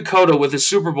Ross or Dakota with a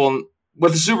Super Bowl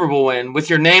win with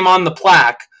your name on the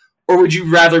plaque, or would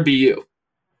you rather be you?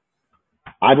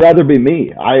 I'd rather be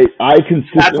me. I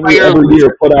consistently every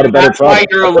year put out a better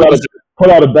product. Put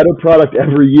out a better product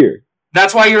every year.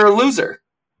 That's why you're a loser.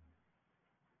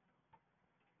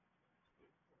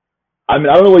 I mean,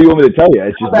 I don't know what you want me to tell you.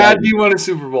 It's just how bad do you want a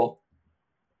Super Bowl?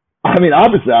 I mean,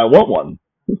 obviously, I want one.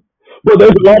 But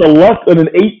there's a lot of luck in an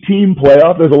 8-team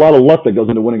playoff. There's a lot of luck that goes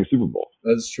into winning a Super Bowl.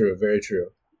 That's true. Very true.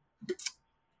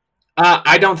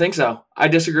 I don't think so. I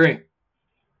disagree.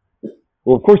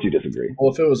 Well, of course you disagree.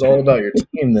 Well, if it was all about your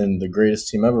team, then the greatest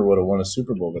team ever would have won a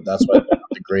Super Bowl, but that's why they're not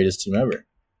the greatest team ever.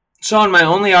 Sean, my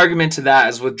only argument to that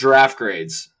is with draft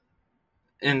grades.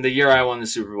 In the year I won the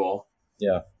Super Bowl.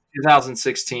 Yeah.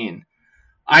 2016.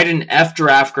 I had an F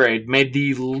draft grade, made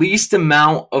the least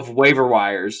amount of waiver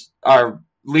wires, or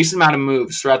least amount of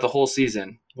moves throughout the whole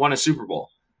season, won a Super Bowl.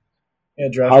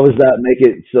 Yeah, how does that make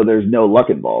it so there's no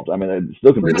luck involved? I mean, it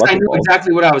still can be luck involved. I knew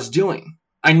exactly what I was doing.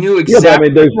 I knew exactly. Yeah, but I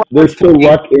mean, there's still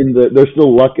luck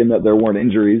in that there weren't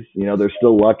injuries. You know, there's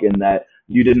still luck in that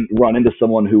you didn't run into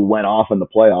someone who went off in the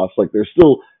playoffs. Like, there's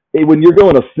still, when you're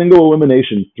going a single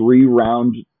elimination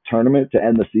 3-round tournament to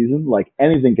end the season, like,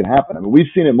 anything can happen. I mean, we've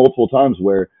seen it multiple times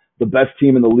where the best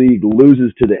team in the league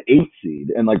loses to the 8th seed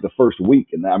in like the first week,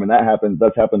 and I mean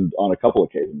that's happened on a couple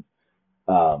occasions.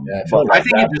 I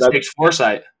think it just takes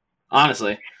foresight.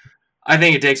 Honestly, I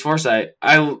think it takes foresight.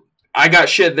 I got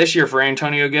shit this year for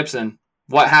Antonio Gibson.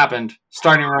 What happened?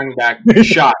 Starting running back,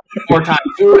 shot 4 times.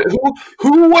 Who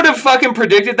would have fucking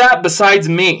predicted that besides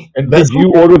me? And did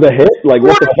you order the hit? Like,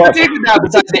 what the fuck? Predicted that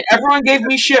besides me? Everyone gave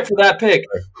me shit for that pick.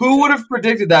 Who would have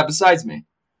predicted that besides me?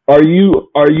 Are you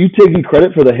taking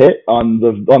credit for the hit on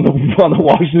the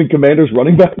Washington Commanders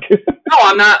running back? No,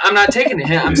 I'm not taking the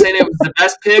hit. I'm saying it was the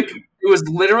best pick. It was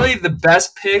literally the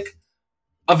best pick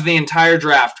of the entire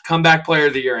draft. Comeback player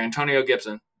of the year, Antonio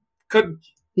Gibson.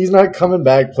 He's not coming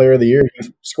back player of the year. He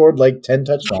scored like 10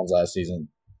 touchdowns last season.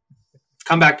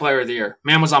 Comeback player of the year.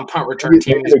 Man was on punt return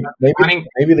team. Running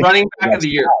back of the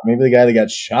year. Maybe the guy that got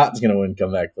shot is going to win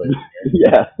comeback player of the year.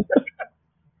 Yeah.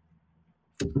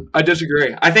 I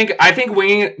disagree. I think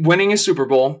winning a Super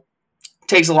Bowl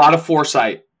takes a lot of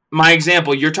foresight. My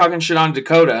example, you're talking shit on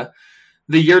Dakota.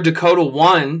 The year Dakota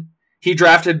won, he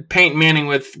drafted Peyton Manning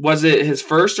with, was it his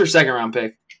first or second round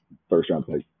pick? First round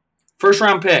pick. First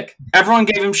round pick. Everyone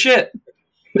gave him shit.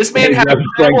 This man had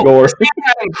incredible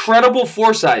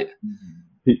foresight.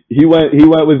 His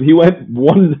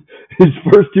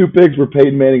first 2 picks were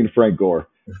Peyton Manning and Frank Gore.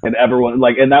 And everyone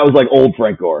and that was like old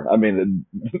Frank Gore. I mean,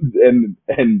 and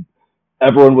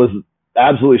everyone was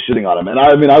absolutely shitting on him. And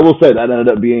I mean, I will say that ended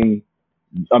up being,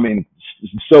 I mean,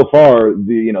 so far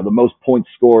the most points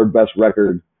scored, best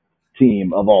record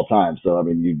team of all time. So I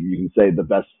mean, you can say the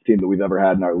best team that we've ever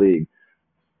had in our league.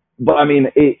 But I mean,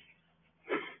 you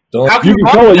can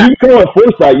call it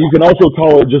foresight. You can also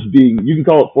call it just being. You can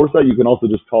call it foresight. You can also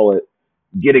just call it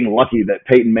getting lucky that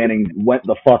Peyton Manning went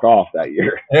the fuck off that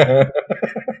year.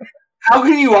 How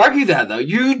can you argue that though?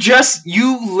 You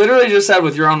literally just said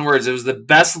with your own words it was the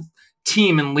best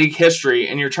team in league history,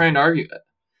 and you're trying to argue it.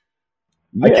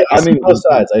 Yeah, I mean both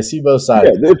sides. I see both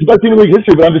sides. Yeah, it's the best team in league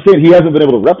history, but I'm just saying he hasn't been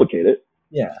able to replicate it.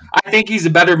 Yeah, I think he's a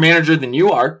better manager than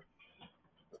you are.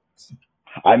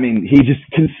 I mean, he just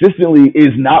consistently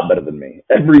is not better than me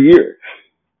every year.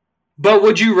 But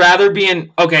would you rather be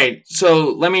in... Okay,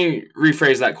 so let me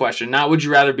rephrase that question. Not would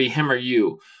you rather be him or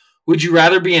you. Would you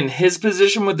rather be in his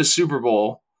position with the Super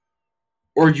Bowl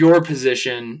or your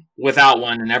position without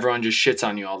one and everyone just shits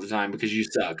on you all the time because you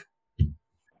suck?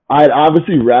 I'd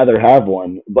obviously rather have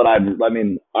one, but I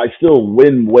still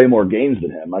win way more games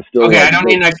than him. I don't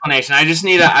need an explanation. I just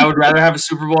need I would rather have a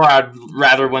Super Bowl or I'd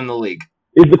rather win the league.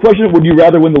 Is the question, would you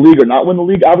rather win the league or not win the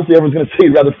league? Obviously, everyone's going to say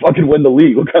you'd rather fucking win the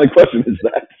league. What kind of question is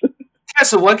that? Yeah,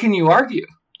 so what can you argue?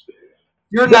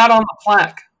 You're not on the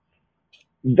plaque.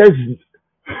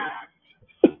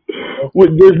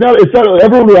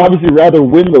 Everyone would obviously rather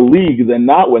win the league than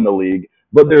not win the league,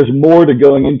 but there's more to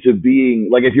going into being,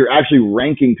 like, if you're actually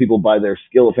ranking people by their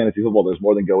skill of fantasy football, there's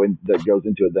more that goes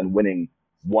into it than winning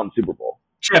one Super Bowl.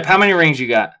 Chip, how many rings you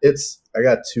got? I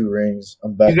got 2 rings.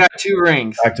 I'm back. You got 2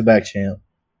 rings. Back-to-back champ.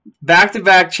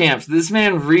 Back-to-back champs. This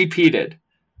man repeated.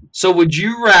 So would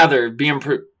you rather be in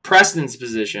Preston's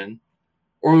position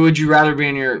or would you rather be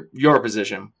in your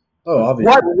position? Oh,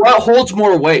 obviously. What holds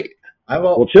more weight?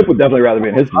 Well, Chip would definitely rather be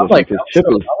in his position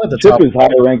because Chip is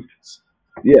higher ranked.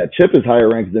 Yeah, Chip is higher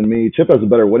ranked than me. Chip has a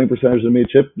better winning percentage than me.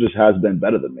 Chip just has been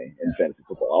better than me in fantasy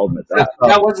football. I'll admit that.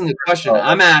 That wasn't the question.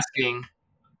 I'm asking,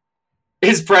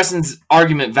 is Preston's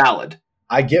argument valid?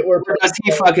 I get where or does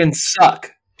he fucking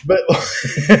suck? But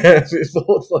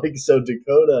both so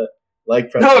Dakota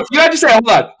Preston. No, if you had to say,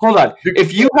 hold on.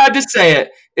 If you had to say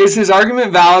it, is his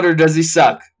argument valid or does he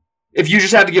suck? If you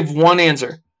just had to give one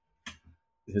answer.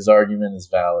 His argument is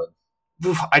valid.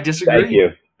 I disagree.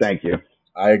 Thank you.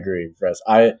 I agree, Press.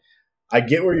 I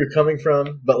get where you're coming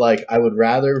from, but I would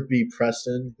rather be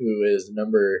Preston, who is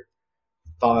number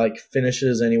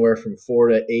finishes anywhere from 4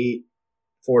 to 8,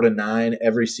 4 to 9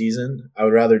 every season. I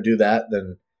would rather do that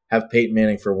than have Peyton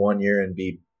Manning for 1 year and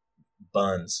be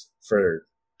Buns for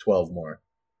 12 more.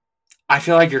 I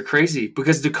feel like you're crazy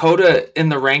because Dakota in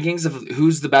the rankings of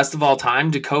who's the best of all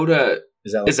time, Dakota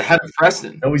is ahead of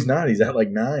Preston. No, he's not. He's at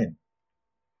 9.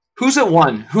 Who's at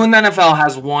 1? Who in the NFL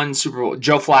has 1 Super Bowl?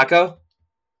 Joe Flacco?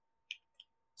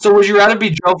 So would you rather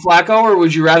be Joe Flacco or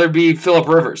would you rather be Phillip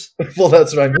Rivers? Well,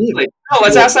 that's what I mean. No,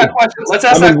 let's ask that question.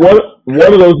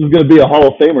 One of those is going to be a Hall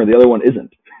of Famer. The other one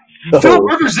isn't. So, Phillip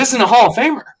Rivers isn't a Hall of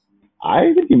Famer.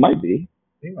 I think he might be.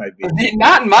 He might be.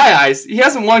 Not in my eyes. He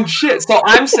hasn't won shit. So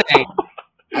I'm saying,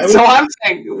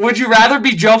 would you rather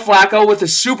be Joe Flacco with a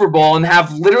Super Bowl and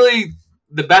have literally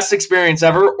the best experience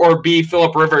ever, or be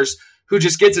Phillip Rivers who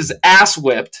just gets his ass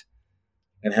whipped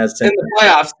and has 10 in the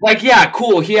playoffs? Yeah,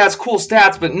 cool. He has cool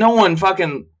stats, but no one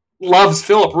fucking loves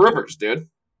Phillip Rivers, dude.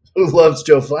 Who loves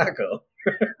Joe Flacco?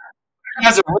 He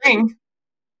has a ring.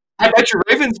 I bet you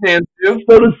Ravens fans do.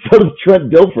 So does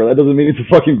Trent Dilfer. That doesn't mean he's a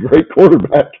fucking great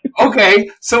quarterback. Okay,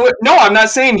 so no, I'm not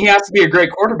saying he has to be a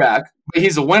great quarterback, but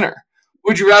he's a winner.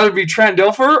 Would you rather be Trent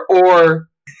Dilfer or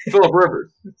Phillip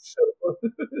Rivers?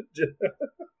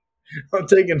 I'm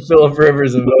taking Phillip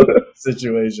Rivers in both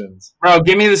situations. Bro,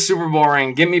 give me the Super Bowl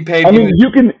ring. Get me paid. I mean, you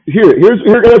can here's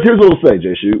what I'll say,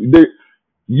 Jeshu.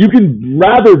 You can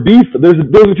rather be. Those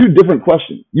are 2 different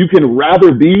questions. You can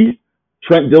rather be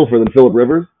Trent Dilfer than Phillip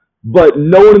Rivers, but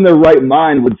no one in their right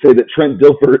mind would say that Trent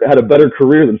Dilfer had a better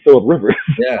career than Phillip Rivers.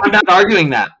 Yeah. I'm not arguing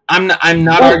that. I'm not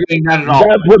arguing that at all.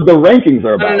 That's what the rankings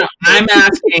are about. No. I'm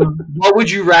asking, what would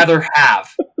you rather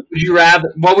have?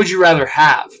 What would you rather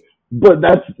have? But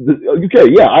that's okay.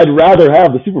 Yeah, I'd rather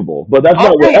have the Super Bowl, but that's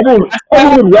not what everyone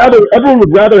would rather. Everyone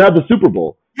would rather have the Super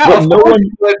Bowl. Yeah, of course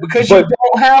you would, because you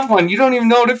don't have one. You don't even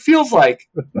know what it feels like.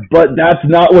 But that's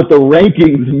not what the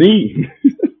rankings mean.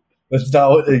 That's not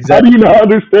what exactly. How do you not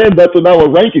understand that's not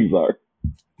what rankings are?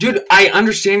 Dude, I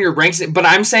understand your ranks, but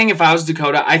I'm saying if I was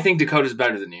Dakota, I think Dakota's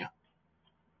better than you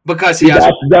because he has.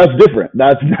 That's different.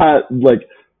 That's not like.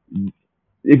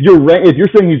 If you're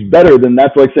saying he's better, then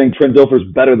that's like saying Trent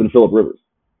Dilfer's better than Phillip Rivers.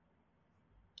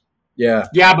 Yeah.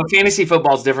 Yeah, but fantasy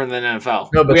football is different than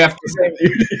NFL. No, but we have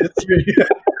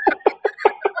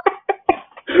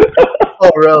all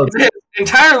relative.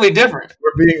 Entirely different.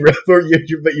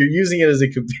 But you're using it as a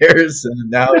comparison, and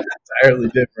now it's entirely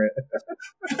different.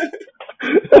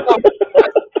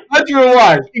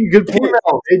 Good point.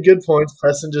 Made good points.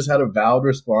 Preston just had a valid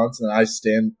response, and I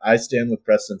stand with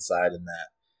Preston's side in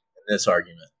this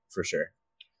argument for sure.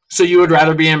 So you would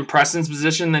rather be in Preston's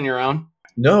position than your own?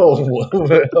 No, of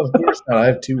course not. I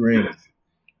have 2 rings,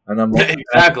 and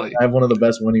exactly. I have one of the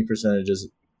best winning percentages.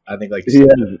 I think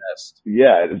best.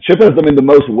 Yeah, Chip has the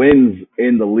most wins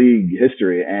in the league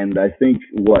history, and I think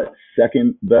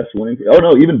second best winning. Oh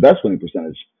no, even best winning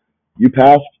percentage. You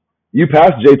passed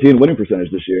JT in winning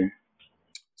percentage this year.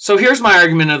 So here's my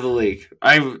argument of the league.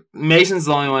 Mason's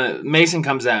the only one. Mason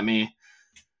comes at me.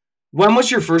 When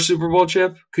was your first Super Bowl,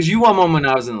 Chip? Because you won one when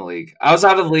I was in the league. I was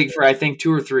out of the league for, I think,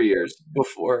 2 or 3 years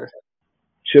before.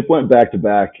 Chip went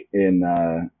back-to-back in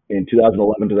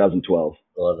 2011, 2012.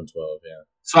 11, 12, yeah.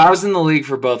 So I was in the league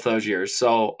for both those years.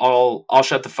 So I'll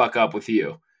shut the fuck up with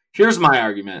you. Here's my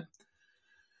argument.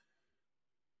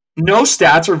 No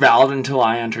stats are valid until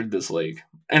I entered this league.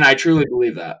 And I truly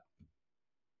believe that.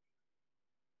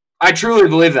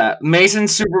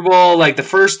 Mason's Super Bowl, like the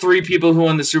first 3 people who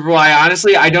won the Super Bowl,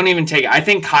 I don't even take it. I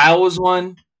think Kyle was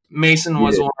one. Mason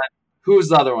was one. Who was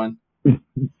the other one?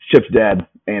 Chip's dad,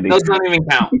 Andy. Those don't even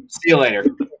count. See you later.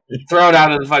 Throw it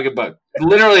out of the fucking book.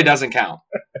 Literally doesn't count.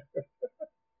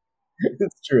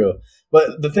 It's true.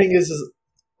 But the thing is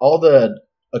all the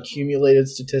accumulated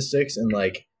statistics and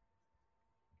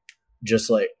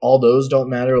just all those don't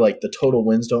matter. Like the total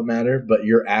wins don't matter, but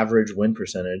your average win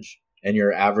percentage and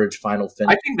your average final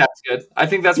finish. I think that's good. I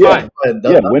think that's fine.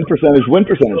 Win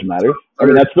percentage matters. I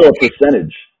mean, that's still a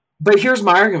percentage. But here's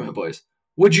my argument, boys.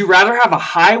 Would you rather have a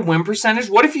high win percentage?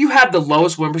 What if you had the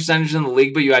lowest win percentage in the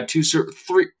league, but you had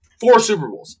 4 Super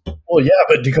Bowls? Well, yeah,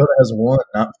 but Dakota has 1,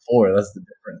 not 4. That's the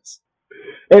difference.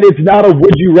 And it's not a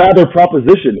would you rather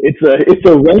proposition. It's a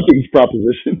rankings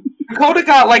proposition. Dakota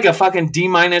got like a fucking D-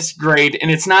 grade,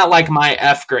 and it's not like my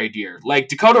F grade year. Like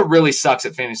Dakota really sucks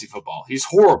at fantasy football. He's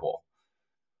horrible.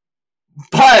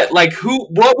 But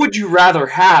what would you rather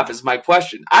have is my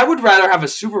question. I would rather have a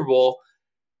Super Bowl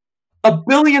 1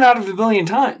 billion out of 1 billion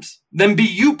times than be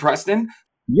you, Preston.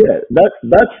 Yeah,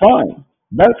 that's fine.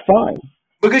 That's fine.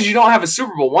 Because you don't have a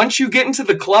Super Bowl. Once you get into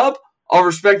the club, I'll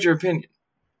respect your opinion.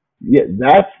 Yeah,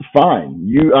 that's fine.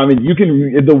 You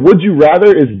can. The would you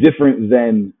rather is different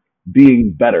than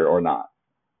being better or not.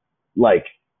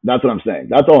 That's what I'm saying.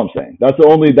 That's all I'm saying. That's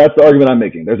the argument I'm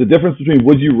making. There's a difference between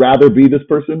would you rather be this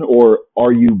person or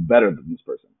are you better than this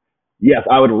person? Yes,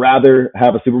 I would rather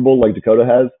have a Super Bowl like Dakota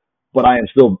has, but I am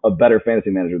still a better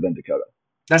fantasy manager than Dakota.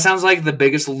 That sounds like the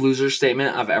biggest loser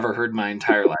statement I've ever heard in my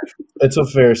entire life. It's a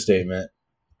fair statement.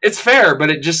 It's fair,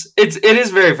 but it is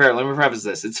very fair. Let me preface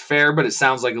this. It's fair, but it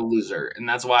sounds like a loser, and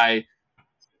that's why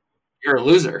you're a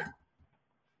loser.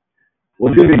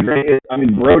 What's going to be great is,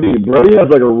 Brody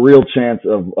has a real chance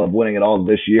of winning it all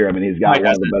this year. I mean, he's got one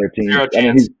of the better teams. Zero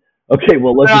chance. Okay,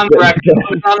 well, let's put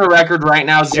it on the record right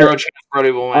now. 0 chance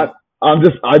Brody will win. I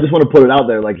just want to put it out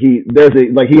there. He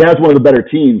has one of the better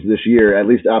teams this year, at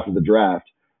least after the draft.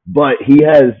 But he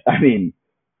has,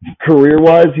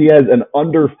 career-wise, he has an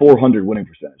under 400 winning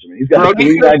percentage. I mean, he's got a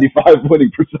 395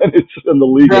 winning percentage in the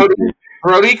league.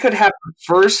 Brody could have the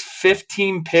first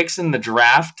 15 picks in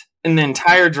the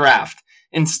entire draft,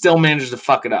 and still manage to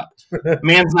fuck it up.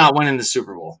 Man's not winning the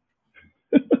Super Bowl.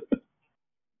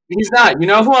 He's not. You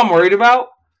know who I'm worried about?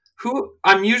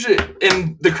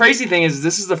 And the crazy thing is,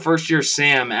 this is the first year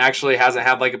Sam actually hasn't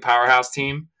had a powerhouse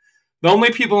team. The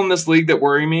only people in this league that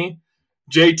worry me,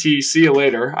 JT, see you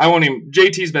later.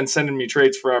 JT's been sending me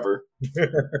trades forever.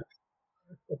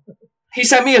 He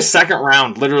sent me a second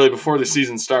round literally before the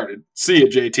season started. See you,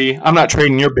 JT. I'm not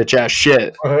trading your bitch ass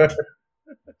shit.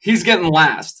 He's getting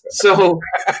last. So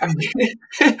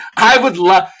I would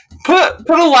put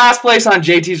a last place on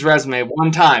JT's resume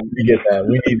one time. We need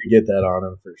to get that on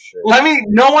him for sure.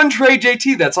 No one trade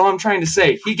JT. That's all I'm trying to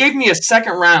say. He gave me a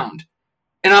second round.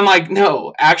 And I'm like,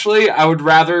 no, actually, I would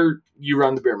rather you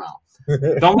run the beer mile.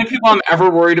 The only people I'm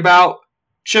ever worried about,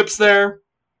 Chip's there.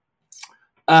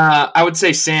 I would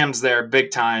say Sam's there big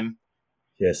time.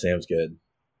 Yeah, Sam's good.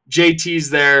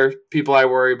 JT's there. People I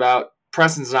worry about.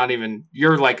 Preston's not even.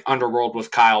 You're underworld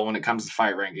with Kyle when it comes to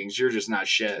fight rankings. You're just not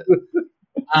shit.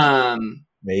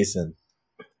 Mason.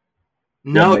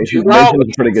 No, Mason was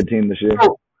a pretty good team this year.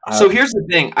 So here's the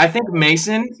thing. I think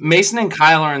Mason and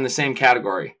Kyle are in the same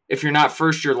category. If you're not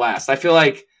first, you're last. I feel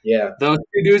like those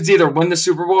 2 dudes either win the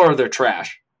Super Bowl or they're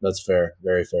trash. That's fair.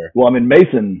 Very fair. Well,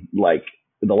 Mason,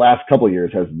 the last couple of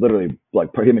years has literally,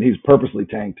 he's purposely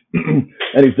tanked, and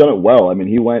he's done it well.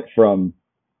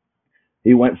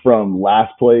 He went from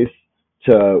last place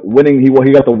to winning. He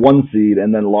got the 1 seed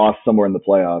and then lost somewhere in the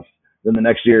playoffs. Then the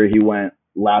next year he went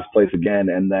last place again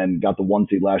and then got the 1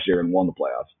 seed last year and won the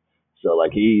playoffs. So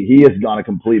like he has gone a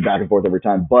complete back and forth every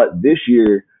time. But this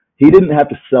year he didn't have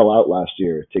to sell out last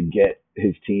year to get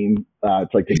his team have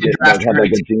that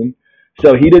good team.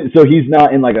 So he didn't. So he's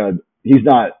not he's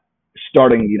not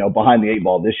starting behind the 8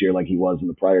 ball this year like he was in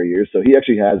the prior years. So he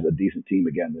actually has a decent team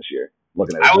again this year.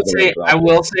 I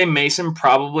will say Mason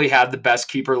probably had the best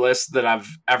keeper list that I've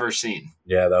ever seen.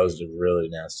 Yeah, that was really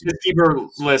nasty. His keeper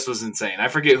list was insane. I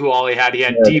forget who all he had. He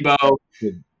had Debo.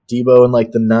 Debo in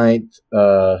like the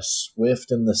 9th,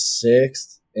 Swift in the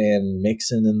 6th, and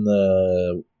Mixon in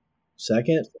the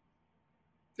 2nd.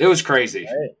 It was crazy.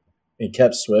 Right? He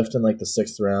kept Swift in like the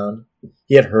 6th round.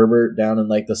 He had Herbert down in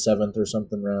like the 7th or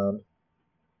something round.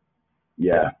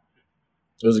 Yeah.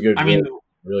 It was a good,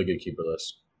 really good keeper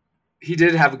list. He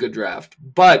did have a good draft.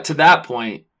 But to that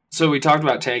point, so we talked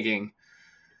about tanking.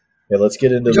 Yeah, let's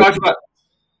get into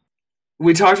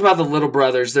we talked about the little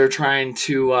brothers. They're trying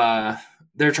to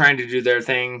do their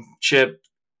thing. Chip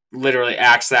literally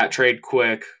axed that trade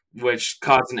quick, which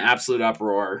caused an absolute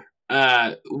uproar.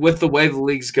 With the way the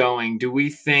league's going, do we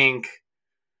think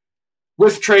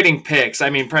with trading picks,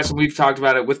 I mean, Preston, we've talked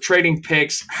about it. With trading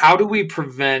picks, how do we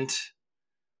prevent –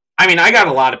 I mean, I got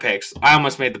a lot of picks. I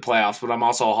almost made the playoffs, but I'm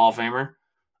also a Hall of Famer.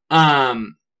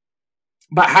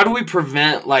 But how do we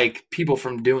prevent like people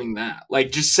from doing that?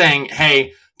 Like just saying,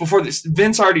 hey, before this,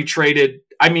 Vince already traded.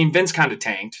 I mean, Vince kind of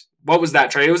tanked. What was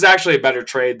that trade? It was actually a better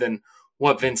trade than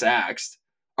what Vince axed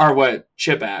or what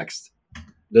Chip axed.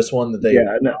 This one that they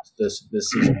this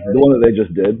season. The one that they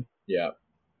just did. Yeah.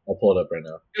 I'll pull it up right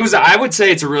now. I would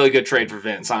say it's a really good trade for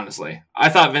Vince, honestly. I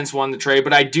thought Vince won the trade,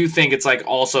 but I do think it's like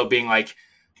also being like,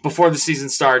 before the season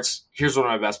starts, here's one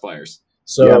of my best players.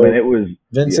 So yeah, I mean, it was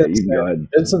Vincent. Yeah, go ahead.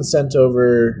 Vincent sent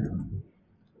over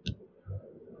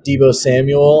Debo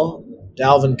Samuel,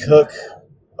 Dalvin Cook,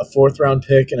 a 4th round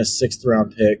pick and a 6th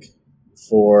round pick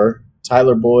for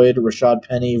Tyler Boyd, Rashad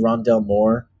Penny, Rondell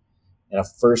Moore, and a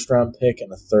 1st round pick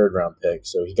and a 3rd round pick.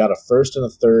 So he got a 1st and a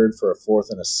 3rd for a 4th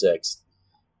and a 6th,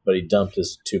 but he dumped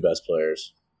his 2 best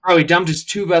players. Oh, he dumped his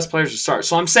 2 best players to start.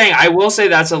 So I'm saying, I will say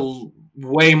that's a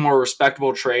way more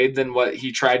respectable trade than what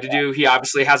he tried to do. He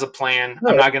obviously has a plan.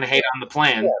 I'm not going to hate on the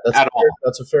plan at all.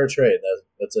 That's a fair trade.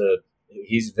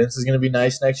 Vince is going to be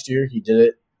nice next year. He did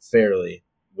it fairly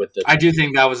with the. I do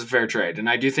think that was a fair trade, and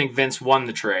I do think Vince won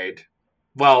the trade.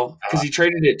 Well, because he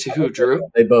traded it to who? Drew.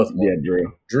 They both won. Yeah,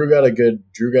 Drew. Drew got a good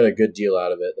deal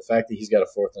out of it. The fact that he's got a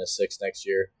 4th and a 6th next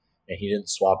year, and he didn't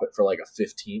swap it for like a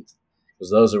 15th,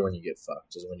 because those are when you get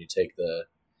fucked. Is when you take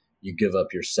you give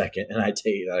up your 2nd, and I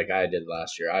take like I did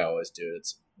last year. I always do.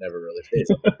 It's never really pays.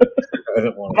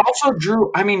 But also,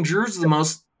 Drew. I mean, Drew's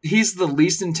he's the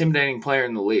least intimidating player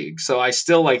in the league. So I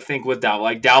still think with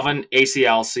Dalvin, Dalvin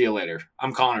ACL. See you later.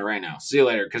 I'm calling it right now. See you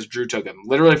later because Drew took him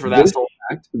literally for that sole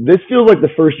fact. This feels like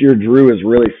the first year Drew is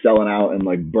really selling out and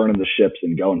like burning the ships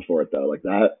and going for it though. Like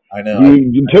that. I know.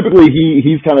 Typically,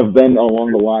 he's kind of been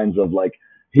along the lines of like.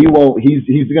 He's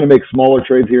going to make smaller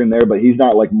trades here and there, but he's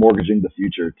not like mortgaging the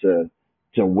future to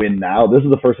win now. This is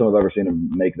the first time I've ever seen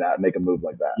him make a move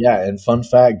like that. Yeah, and fun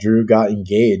fact, Drew got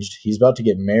engaged. He's about to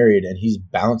get married, and he's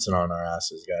bouncing on our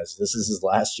asses, guys. This is his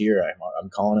last year. I'm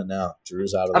calling it now.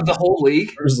 Drew's out of the whole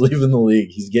league. Drew's leaving the league.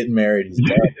 He's getting married. He's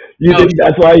done. You think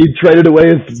that's why he traded away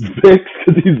his picks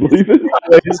because he's leaving?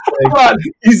 Hold on.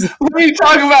 Let me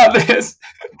talk about this.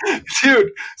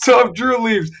 Dude, so if Drew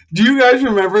leaves, do you guys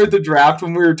remember at the draft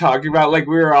when we were talking about, we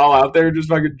were all out there just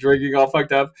fucking drinking all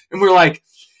fucked up, and we're like,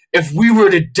 if we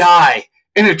were to die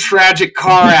in a tragic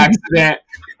car accident,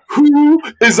 who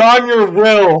is on your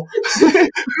will?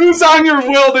 Who's on your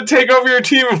will to take over your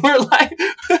team? And we're like,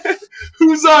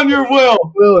 who's on your will?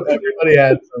 Everybody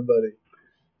had somebody.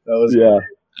 That was yeah.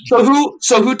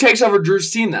 So who takes over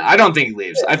Drew's team then? I don't think he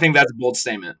leaves. I think that's a bold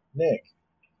statement. Nick.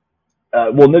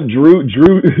 Drew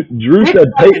said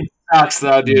Peyton sucks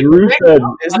though, dude. Drew said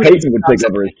Peyton would take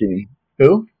over his team.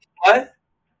 Who? What?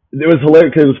 It was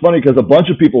hilarious because it was funny because a bunch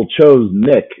of people chose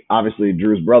Nick, obviously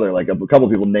Drew's brother. Like a couple of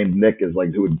people named Nick as like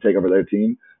who would take over their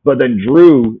team, but then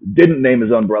Drew didn't name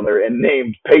his own brother and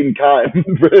named Peyton Kime,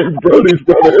 Brody's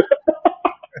brother.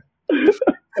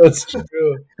 That's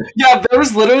true. Yeah, there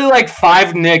was literally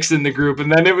 5 Nicks in the group,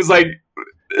 and then it was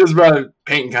his brother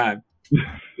Peyton Kime.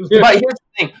 But here's the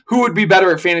thing: who would be better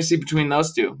at fantasy between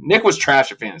those two? Nick was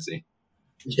trash at fantasy.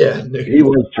 Yeah, he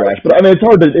was trash. But I mean,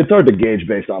 it's hard to gauge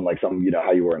based on some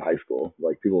how you were in high school.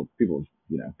 Like people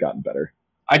gotten better.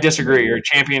 I disagree. You're a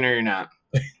champion or you're not.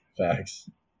 Facts.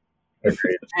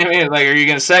 Agreed. Are you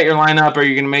going to set your lineup? Or are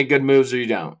you going to make good moves or you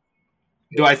don't?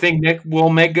 Do I think Nick will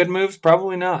make good moves?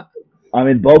 Probably not. I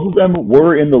mean, both of them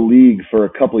were in the league for a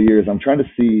couple of years. I'm trying to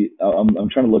see. I'm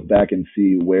trying to look back and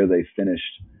see where they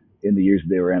finished in the years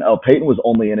they were in. Oh, Peyton was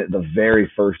only in it the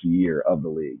very first year of the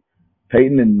league.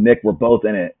 Peyton and Nick were both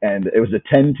in it, and it was a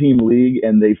 10-team league,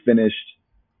 and they finished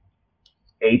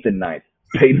 8th and 9th.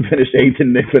 Peyton finished 8th,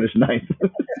 and Nick finished 9th.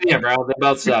 Yeah, bro, they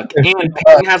both suck. And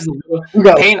Peyton has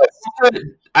Peyton.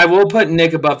 I will put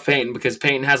Nick above Peyton because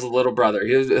Peyton has a little brother.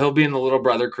 He'll be in the little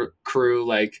brother crew.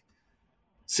 Like,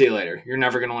 see you later. You're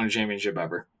never gonna win a championship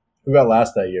ever. Who got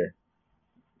last that year?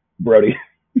 Brody.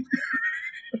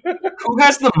 Who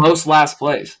has the most last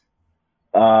place?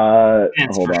 Hold on,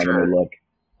 sure. let me look.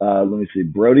 Let me see.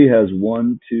 Brody has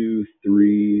 1, 2,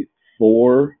 3,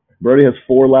 4. Brody has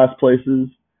 4 last places.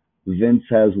 Vince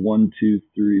has 1, 2,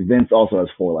 3. Vince also has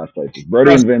 4 last places.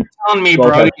 Brody and Vince.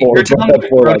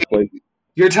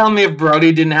 You're telling me if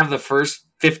Brody didn't have the first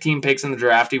 15 picks in the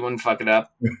draft, he wouldn't fuck it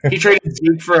up. He traded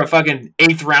Zeke for a fucking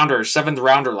 8th rounder, 7th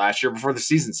rounder last year before the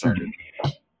season started.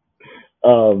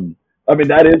 I mean,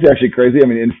 that is actually crazy. I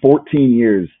mean, in 14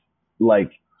 years,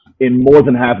 like, in more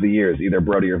than half of the years, either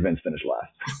Brody or Vince finished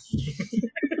last.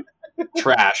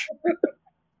 Trash.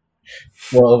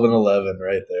 12 and 11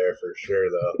 right there for sure,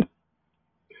 though.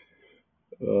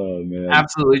 Oh, man.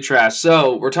 Absolutely trash.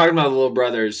 So, we're talking about the little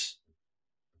brothers.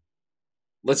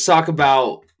 Let's go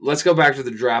back to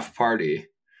the draft party.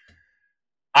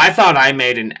 I thought I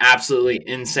made an absolutely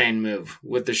insane move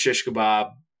with the shish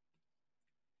kebab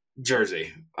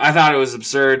jersey. I thought it was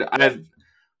absurd.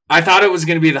 I thought it was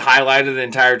going to be the highlight of the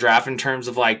entire draft in terms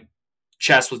of like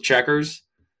chess with checkers.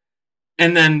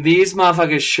 And then these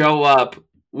motherfuckers show up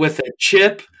with a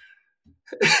chip,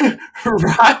 the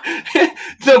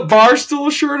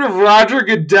Barstool shirt of Roger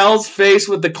Goodell's face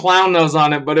with the clown nose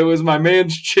on it, but it was my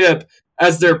man's chip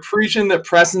as they're preaching that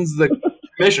Preston's the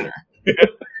commissioner.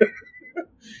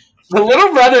 The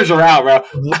little brothers are out, bro.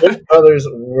 The little brothers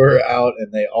were out,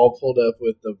 and they all pulled up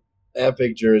with the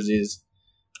epic jerseys.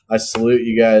 I salute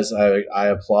you guys. I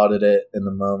applauded it in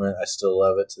the moment. I still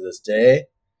love it to this day.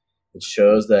 It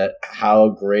shows that how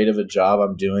great of a job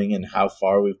I'm doing and how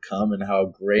far we've come and how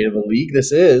great of a league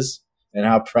this is and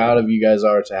how proud of you guys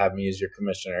are to have me as your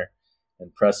commissioner.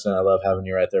 And Preston, I love having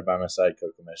you right there by my side,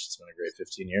 co-commish. It's been a great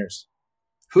 15 years.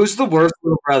 Who's the worst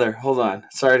little brother? Hold on.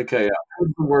 Sorry to cut you off.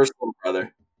 Who's the worst little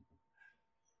brother?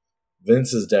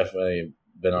 Vince has definitely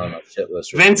been on my shit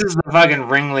list. Vince is the fucking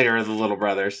ringleader of the little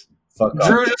brothers. Fuck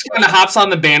Drew off. just kind of hops on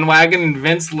the bandwagon, and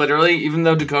Vince literally, even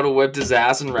though Dakota whipped his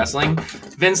ass in wrestling,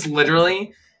 Vince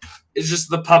literally is just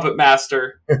the puppet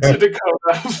master to Dakota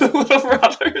of the little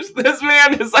brothers. This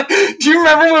man is like, do you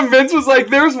remember when Vince was like,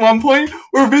 there was one point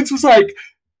where Vince was like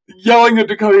yelling at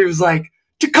Dakota, he was like,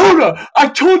 Dakota, I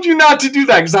told you not to do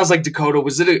that. Because I was like, Dakota,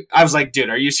 I was like, dude,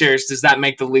 are you serious? Does that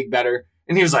make the league better?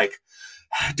 And he was like,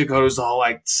 Dakota's all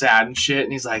like sad and shit.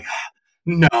 And he's like,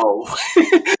 no.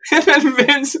 And then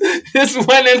Vince just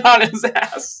went in on his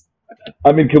ass.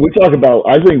 I mean, can we talk about,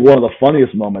 I think one of the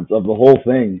funniest moments of the whole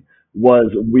thing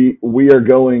was we are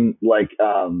going like,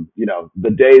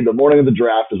 the morning of the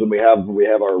draft is when we have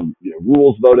our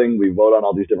rules voting. We vote on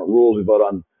all these different rules. We vote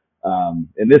on,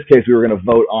 in this case, we were going to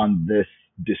vote on this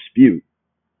dispute.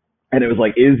 And it was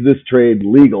like, is this trade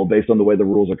legal based on the way the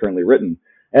rules are currently written?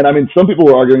 And I mean, some people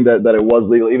were arguing that it was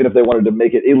legal. Even if they wanted to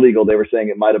make it illegal, they were saying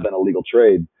it might have been a legal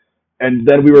trade. And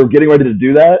then we were getting ready to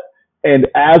do that. And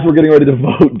as we're getting ready to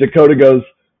vote, Dakota goes,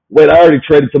 wait, I already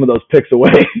traded some of those picks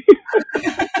away.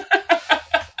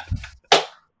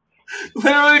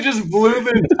 Literally just blew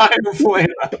the entire flame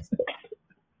up.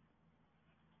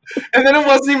 And then it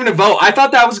wasn't even a vote. I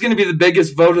thought that was going to be the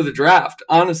biggest vote of the draft,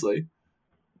 honestly.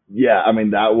 Yeah, I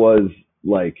mean, that was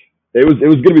like, it was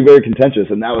going to be very contentious.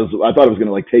 And I thought it was going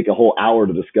to like take a whole hour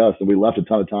to discuss. And we left a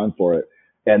ton of time for it.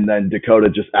 And then Dakota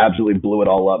just absolutely blew it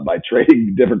all up by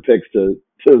trading different picks to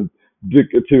I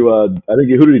think,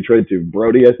 who did he trade to?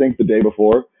 Brody, I think, the day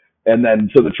before. And then,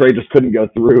 so the trade just couldn't go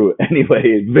through.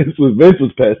 Anyway, Vince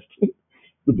was pissed.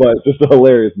 But just a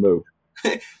hilarious move.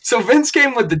 So Vince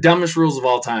came with the dumbest rules of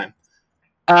all time.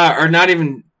 Or not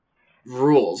even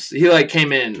rules. He like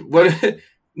came in.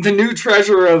 The new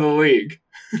treasurer of the league.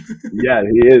 Yeah,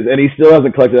 he is. And he still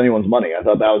hasn't collected anyone's money. I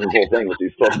thought that was his whole thing, was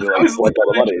he's supposed to be like, collect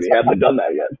all the money. And he hasn't done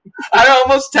that yet. I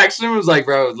almost texted him and was like,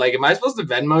 bro, like, am I supposed to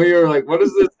Venmo you? Or like, what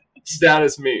does this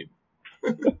status mean?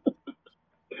 Did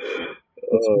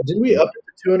we up it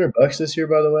to $200 this year,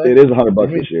 by the way? It is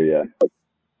 $100 this year, yeah.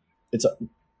 It's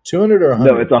 200 or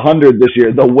 100? No, it's 100 this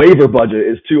year. The waiver budget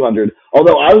is 200.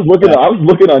 Although I was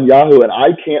looking on Yahoo and I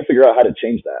can't figure out how to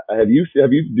change that. Do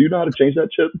you know how to change that,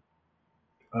 Chip?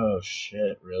 Oh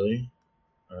shit! Really?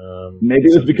 Maybe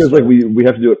it was because like we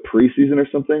have to do it preseason or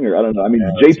something, or I don't know. I mean,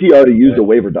 Yeah, JT already used a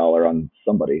waiver dollar on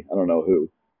somebody. I don't know who.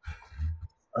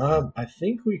 I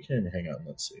think we can hang on.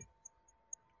 Let's see.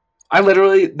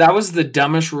 That was the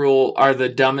dumbest rule or the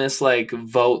dumbest like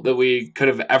vote that we could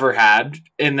have ever had.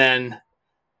 And then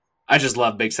I just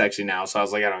love Big Sexy now, so I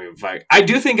was like, I don't give a fuck. I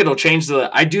do think it will change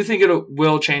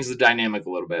the dynamic a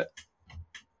little bit.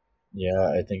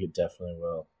 Yeah, I think it definitely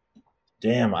will.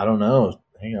 Damn, I don't know.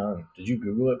 Hang on. Did you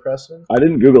Google it, Preston? I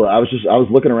didn't Google it. I was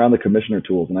looking around the commissioner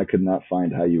tools and I could not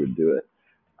find how you would do it.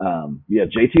 Yeah,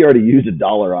 JT already used a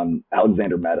dollar on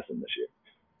Alexander Madison this year.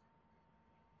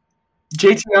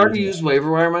 JT already used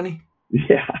waiver wire money?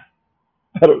 Yeah.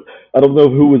 I don't know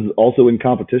who was also in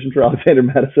competition for Alexander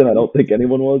Madison. I don't think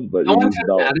anyone was, but no one took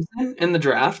Madison in the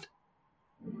draft?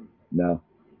 No.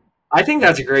 I think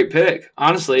that's a great pick.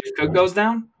 Honestly, if Cook goes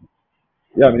down.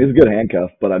 Yeah, I mean he's a good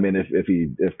handcuff, but I mean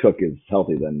if Cook is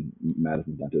healthy, then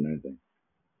Madison's not doing anything.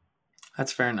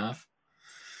 That's fair enough.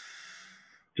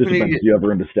 Just depends if you have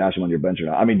room to stash him on your bench or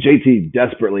not. I mean, JT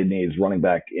desperately needs running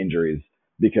back injuries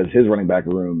because his running back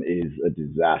room is a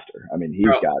disaster. I mean, he's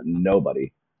got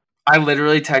nobody. I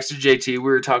literally texted JT. We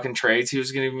were talking trades. He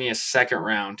was going to give me a second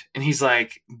round, and he's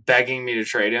like begging me to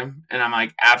trade him. And I'm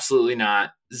like, absolutely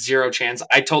not. Zero chance.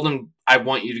 I told him I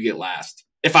want you to get last.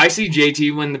 If I see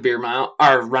JT win the beer mile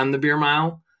or run the beer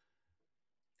mile,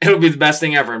 it'll be the best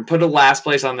thing ever. And put a last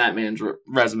place on that man's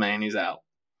resume, and he's out.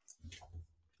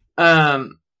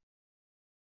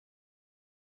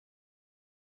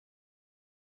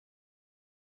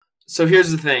 So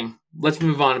here's the thing. Let's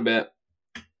move on a bit.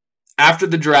 After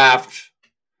the draft,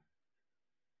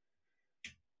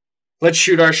 let's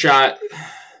shoot our shot.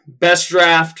 Best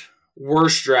draft,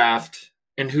 worst draft,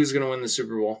 and who's going to win the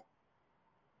Super Bowl?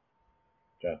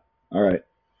 Okay. All right.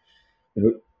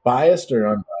 Biased or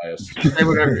unbiased? Say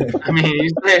whatever. I mean, you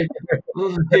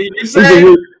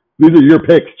say. These are your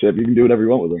picks, Chip. You can do whatever you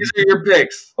want with them. These are your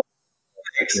picks.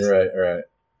 You're right. All right.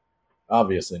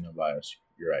 Obviously, no bias.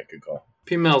 You're right. Good call.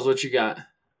 P. Mills, what you got?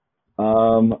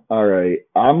 All right.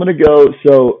 I'm gonna go.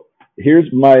 So here's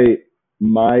my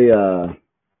how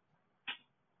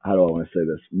do I want to say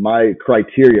this? My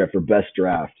criteria for best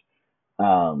draft.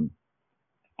 I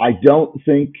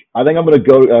think I'm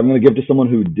gonna give to someone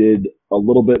who did a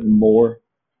little bit more.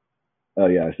 Oh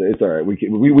yeah, it's all right. We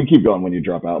keep going when you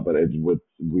drop out, but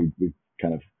we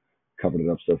kind of covered it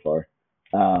up so far.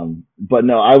 But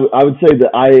no, I would say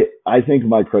that I think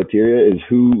my criteria is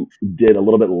who did a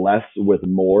little bit less with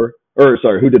more,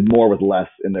 who did more with less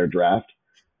in their draft.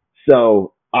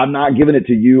 So I'm not giving it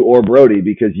to you or Brody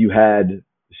because you had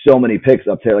so many picks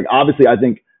up there. Like obviously, I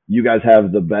think you guys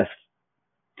have the best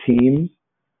teams,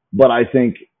 but I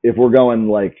think if we're going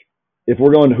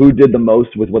who did the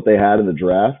most with what they had in the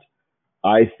draft,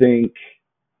 I think.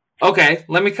 Okay,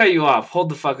 let me cut you off. Hold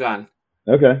the fuck on.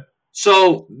 Okay.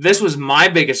 So this was my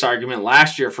biggest argument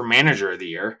last year for Manager of the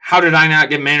Year. How did I not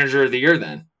get Manager of the Year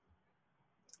then?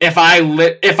 If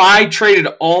I traded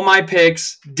all my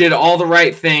picks, did all the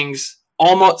right things,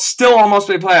 almost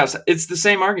made playoffs, it's the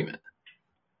same argument.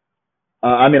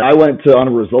 I mean, I went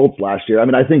on results last year. I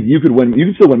mean, I think you could win. You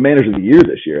can still win Manager of the Year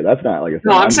this year. That's not like a thing.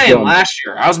 No, I'm saying last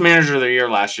year. I was Manager of the Year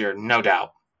last year, no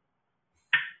doubt.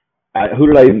 Who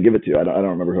did I even give it to? I don't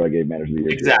remember who I gave Manager of the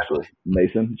Year. Exactly. To.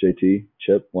 Mason, JT,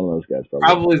 Chip, one of those guys probably.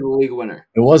 Probably the league winner.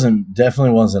 It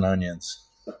definitely wasn't Onions.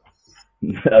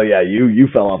 Oh yeah, you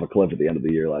fell off a cliff at the end of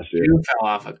the year last year. You fell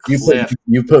off a cliff.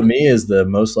 You put me as the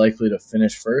most likely to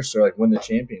finish first or like win the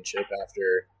championship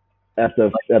at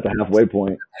the halfway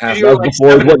point. That was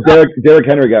before what Derrick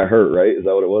Henry got hurt, right? Is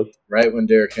that what it was? Right when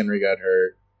Derrick Henry got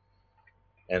hurt,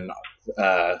 and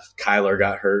Kyler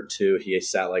got hurt too. He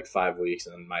sat like 5 weeks,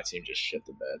 and then my team just shit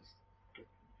the bed.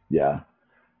 Yeah.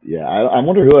 I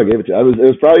wonder who I gave it to. It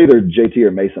was probably either JT or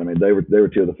Mason. I mean, they were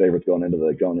two of the favorites going into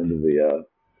the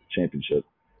championship.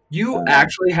 You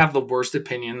actually have the worst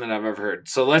opinion that I've ever heard.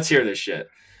 So let's hear this shit.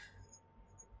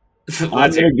 I'm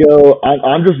gonna go.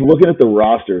 I'm just looking at the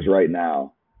rosters right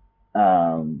now,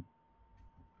 and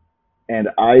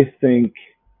I think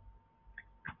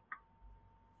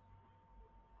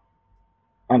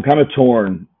I'm kind of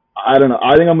torn. I don't know.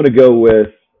 I think I'm gonna go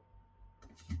with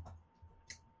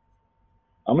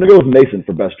Mason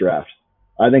for best draft.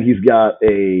 I think he's got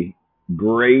a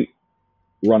great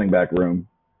running back room.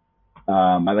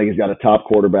 I think he's got a top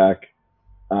quarterback.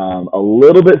 A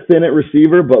little bit thin at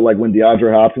receiver, but like when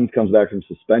DeAndre Hopkins comes back from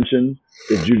suspension,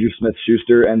 if Juju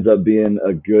Smith-Schuster ends up being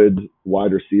a good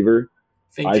wide receiver,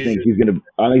 I think he's gonna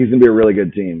be a really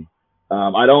good team.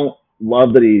 I don't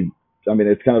love that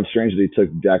it's kind of strange that he took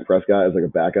Dak Prescott as like a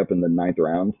backup in the 9th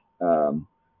round.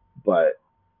 But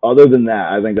other than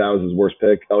that, I think that was his worst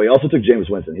pick. Oh, he also took Jameis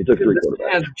Winston. He took 3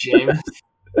 quarterbacks. Jameis.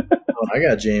 Oh, I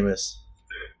got Jameis.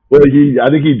 Well, I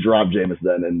think he dropped Jameis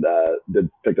then and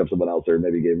picked up someone else, or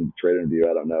maybe gave him a trade interview.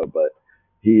 I don't know, but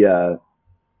he.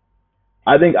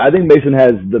 I think Mason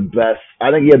has the best.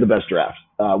 I think he had the best draft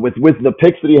with the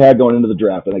picks that he had going into the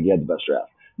draft. I think he had the best draft.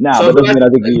 Now that doesn't mean I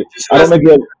think he. I don't think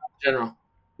he. In general.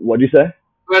 What'd you say?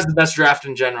 Who has the best draft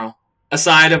in general?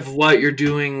 Aside of what you're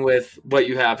doing with what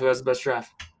you have, who has the best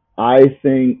draft? I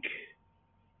think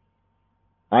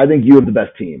you have the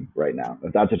best team right now.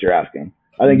 If that's what you're asking,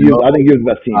 I think you have the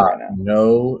best team right now.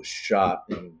 No shot,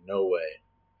 in no way.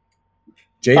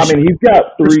 He's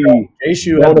got 3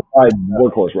 bona fide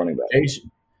workhorse running backs.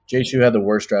 J-Shu had the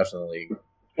worst draft in the league.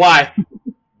 Why?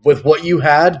 With what you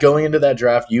had going into that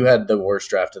draft, you had the worst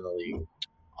draft in the league.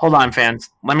 Hold on,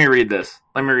 fans. Let me read this.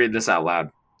 Let me read this out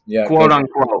loud. Yeah, quote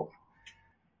unquote.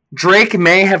 Drake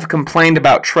may have complained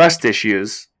about trust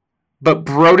issues, but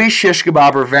Brody's Shish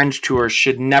Kebab Revenge Tour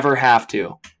should never have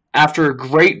to. After a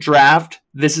great draft,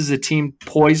 this is a team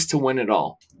poised to win it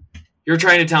all. You're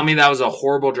trying to tell me that was a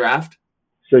horrible draft?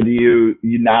 So do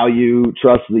you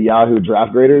trust the Yahoo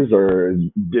draft graders, or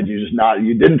did you just not?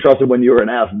 You didn't trust them when you were an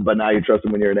F, but now you trust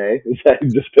them when you're an A? Is that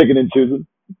just picking and choosing?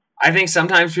 I think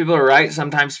sometimes people are right,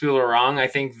 sometimes people are wrong. I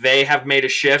think they have made a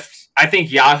shift. I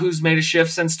think Yahoo's made a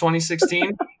shift since 2016.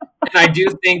 And I do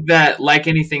think that, like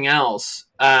anything else,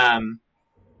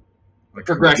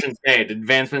 progression's made,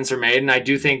 advancements are made, and I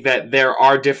do think that there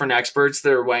are different experts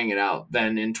that are weighing it out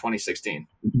than in 2016.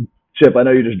 Chip, I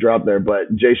know you just dropped there,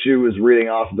 but J-Shu was reading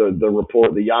off the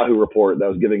report, the Yahoo report that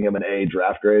was giving him an A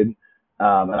draft grade.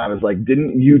 And I was like,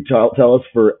 didn't you tell us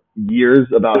for years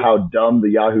about how dumb the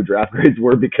Yahoo draft grades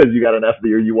were because you got an F the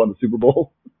year you won the Super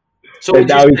Bowl? So and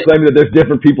now he's claiming that there's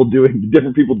different people doing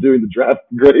the draft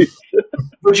grades.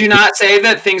 Would you not say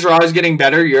that things are always getting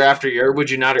better year after year? Would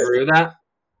you not agree with that?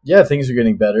 Yeah, things are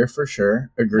getting better for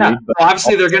sure. Agreed. Yeah, but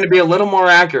obviously, they're going to be a little more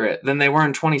accurate than they were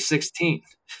in 2016.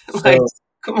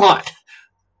 Come on,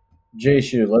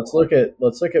 J-Shu. Let's look at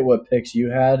what picks you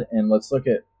had, and let's look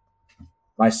at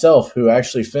myself, who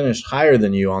actually finished higher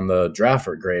than you on the draft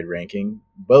grade ranking,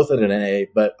 both at an A.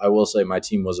 But I will say my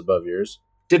team was above yours.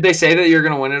 Did they say that you're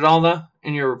going to win it all, though,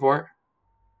 in your report?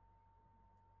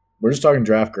 We're just talking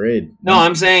draft grade. No,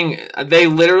 I'm saying they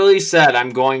literally said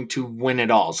I'm going to win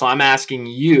it all. So I'm asking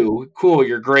you, cool,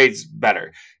 your grade's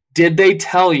better. Did they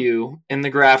tell you in the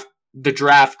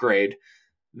draft grade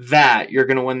that you're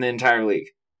going to win the entire league?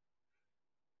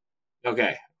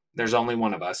 Okay, there's only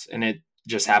one of us, and it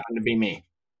just happened to be me.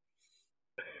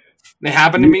 It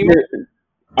happened to be me.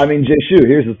 I mean, J-Shu,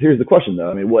 here's the question though.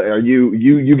 I mean, what are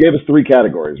you gave us 3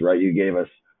 categories, right? You gave us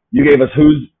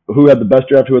who had the best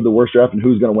draft, who had the worst draft, and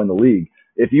who's going to win the league.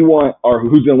 If you want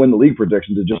who's going to win the league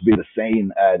prediction to just be the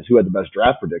same as who had the best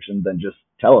draft prediction, then just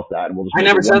tell us that, and we'll just. I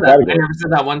never said that. I never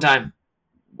said that one time.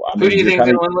 Well, I mean, who do you think is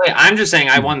going to win the league? I'm just saying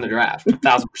I won the draft,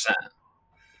 1,000%.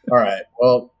 All right.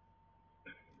 Well,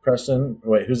 Preston,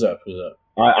 wait, who's up?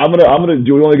 I'm gonna.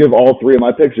 Do we want to give all 3 of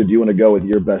my picks, or do you want to go with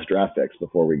your best draft picks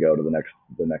before we go to the next?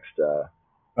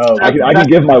 I can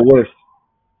give my worst.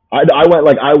 I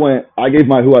gave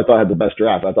my who I thought had the best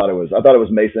draft. I thought it was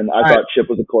Mason. I thought Chip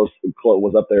was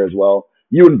was up there as well.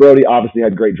 You and Brody obviously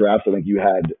had great drafts. I think you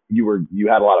had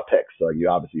a lot of picks, so you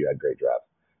had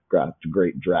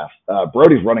great drafts.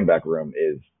 Brody's running back room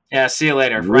is see you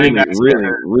later. Really,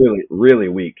 really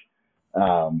weak.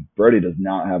 Brody does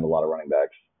not have a lot of running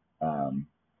backs.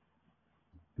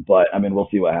 But I mean, we'll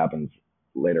see what happens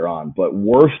later on. But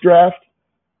worst draft,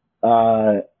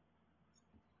 I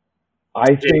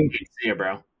think. See you,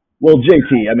 bro. Well,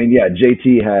 JT. I mean, yeah,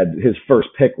 JT had his first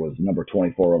pick was number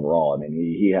 24 overall. I mean,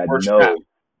 he had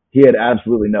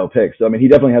absolutely no picks. So I mean, he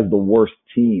definitely has the worst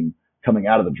team coming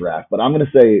out of the draft. But I'm going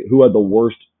to say who had the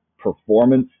worst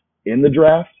performance in the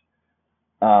draft.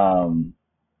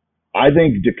 I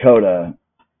think Dakota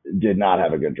did not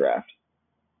have a good draft.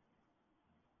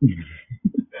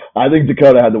 I think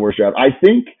Dakota had the worst draft. I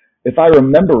think, if I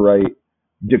remember right,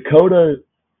 Dakota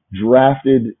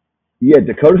drafted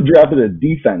a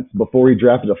defense before he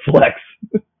drafted a flex.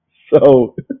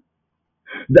 So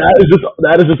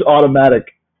that is just automatic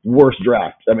worst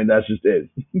draft. I mean, that's just is.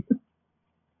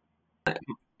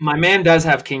 My man does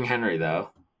have King Henry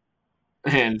though,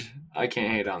 and I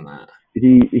can't hate on that.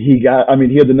 He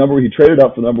had the number. He traded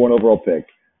up for the number 1 overall pick,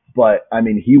 but I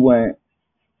mean, he went.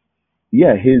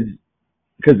 Yeah,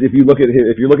 because if you look at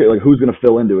like who's going to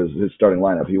fill into his starting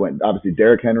lineup, he went obviously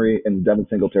Derrick Henry and Devin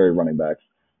Singletary running backs,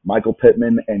 Michael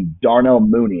Pittman and Darnell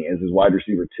Mooney as his wide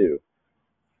receiver 2,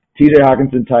 T.J.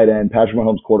 Hockenson tight end, Patrick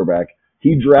Mahomes quarterback.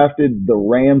 He drafted the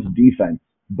Rams defense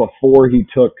before he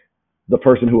took the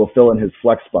person who will fill in his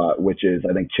flex spot, which is,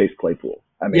 I think, Chase Claypool.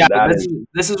 I mean,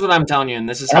 this is what I'm telling you, and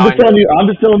this is I'm just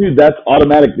telling you that's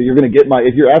automatic that you're going to get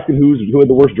if you're asking who had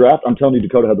the worst draft, I'm telling you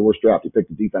Dakota had the worst draft. He picked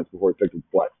the defense before he picked the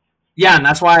flex. Yeah, and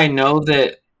that's why I know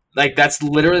that, like, that's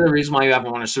literally the reason why you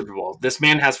haven't won a Super Bowl. This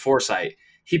man has foresight.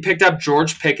 He picked up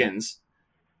George Pickens,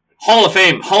 Hall of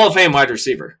Fame wide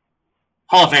receiver.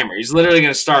 Hall of Famer. He's literally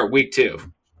going to start week 2.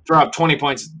 Throw up 20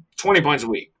 points a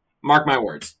week. Mark my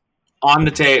words. On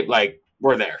the tape, like,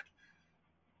 we're there.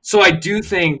 So I don't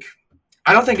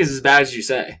think it's as bad as you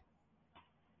say.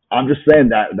 I'm just saying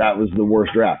that was the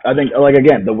worst draft. I think, like,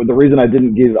 again, the reason I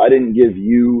didn't give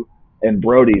you and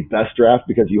Brody best draft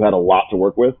because you had a lot to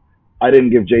work with. I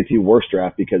didn't give JT worst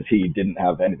draft because he didn't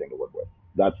have anything to work with.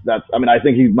 I mean, I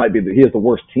think he has the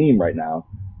worst team right now,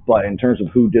 but in terms of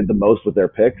who did the most with their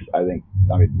picks, I think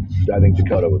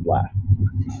Dakota was last.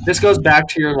 This goes back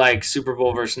to your, like, Super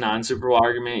Bowl versus non-Super Bowl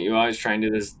argument. You always try and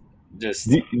do this.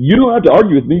 You don't have to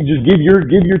argue with me. Just give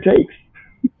your takes.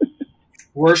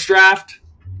 Worst draft,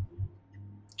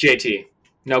 JT.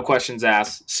 No questions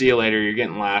asked. See you later. You're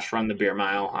getting last. Run the beer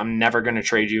mile. I'm never going to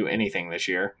trade you anything this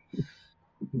year.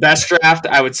 Best draft,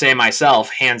 I would say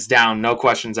myself, hands down, no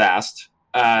questions asked.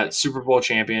 Super Bowl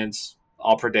champions,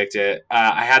 I'll predict it.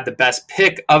 I had the best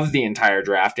pick of the entire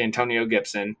draft, Antonio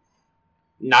Gibson.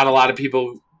 Not a lot of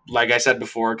people, like I said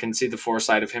before, can see the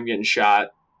foresight of him getting shot,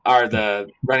 or the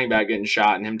running back getting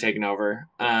shot and him taking over.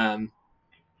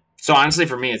 So honestly,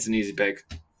 for me, it's an easy pick.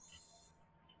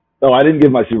 Oh, I didn't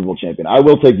give my Super Bowl champion. I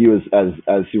will take you as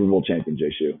Super Bowl champion,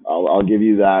 Jay Shu. I'll give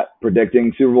you that.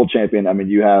 Predicting Super Bowl champion. I mean,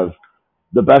 you have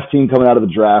the best team coming out of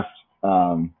the draft.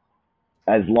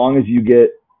 As long as you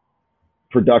get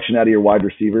production out of your wide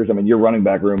receivers, I mean, your running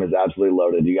back room is absolutely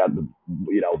loaded. You got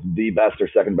the best or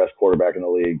second best quarterback in the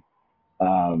league.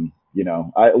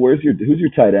 Who's your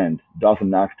tight end? Dawson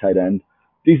Knox, tight end,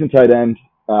 decent tight end.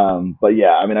 But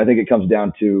yeah, I mean, I think it comes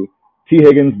down to T.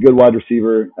 Higgins, good wide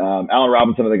receiver. Allen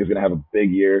Robinson, I think, is going to have a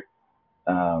big year.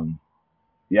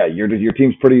 Your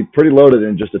team's pretty loaded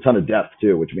and just a ton of depth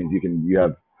too, which means you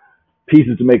have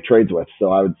pieces to make trades with.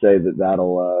 So I would say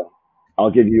that'll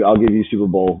I'll give you Super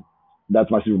Bowl. That's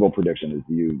my Super Bowl prediction: is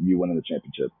you winning the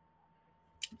championship.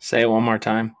 Say it one more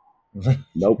time.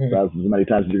 Nope, that's as many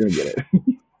times as you're going to get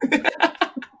it.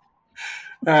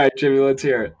 All right, Jimmy, let's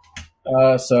hear it.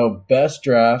 So best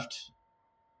draft.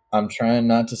 I'm trying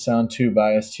not to sound too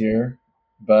biased here,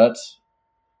 but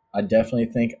I definitely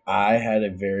think I had a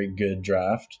very good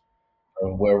draft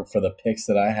for the picks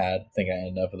that I had. I think I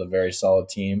ended up with a very solid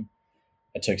team.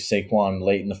 I took Saquon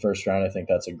late in the first round. I think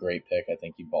that's a great pick. I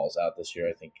think he balls out this year.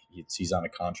 I think he's on a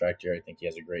contract year. I think he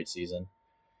has a great season.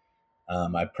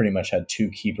 I pretty much had 2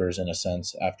 keepers in a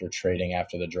sense after trading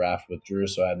after the draft with Drew.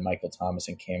 So I had Michael Thomas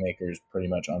and Cam Akers pretty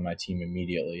much on my team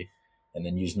immediately, and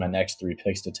then used my next 3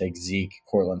 picks to take Zeke,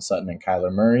 Cortland Sutton, and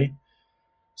Kyler Murray.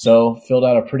 So filled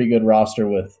out a pretty good roster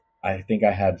with, I think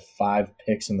I had 5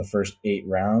 picks in the first 8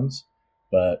 rounds,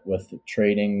 but with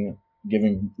trading,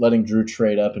 letting Drew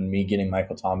trade up and me getting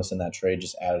Michael Thomas in that trade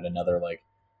just added another, like,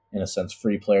 in a sense,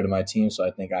 free player to my team. So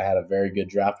I think I had a very good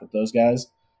draft with those guys.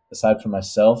 Aside from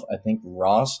myself, I think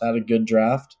Ross had a good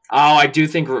draft. Oh, I do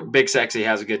think Big Sexy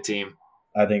has a good team.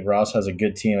 I think Ross has a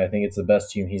good team. I think it's the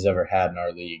best team he's ever had in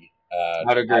our league.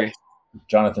 I'd agree.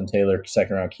 Jonathan Taylor,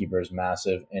 second-round keeper, is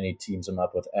massive, and he teams him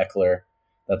up with Eckler.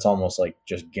 That's almost like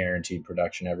just guaranteed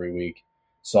production every week.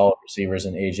 Solid receivers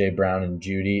in A.J. Brown and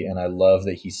Judy, and I love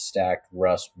that he stacked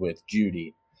Russ with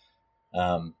Judy.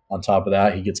 On top of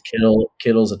that, he gets Kittle.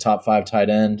 Kittle's a top 5 tight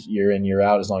end year in, year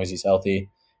out, as long as he's healthy.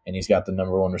 And he's got the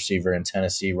number 1 receiver in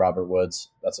Tennessee, Robert Woods.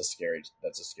 That's a scary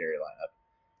lineup.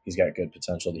 He's got good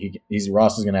potential.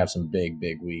 Ross is going to have some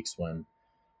big weeks when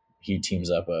he teams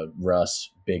up a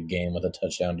Russ big game with a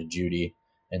touchdown to Judy,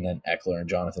 and then Eckler and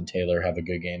Jonathan Taylor have a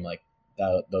good game. Like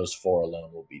that, those 4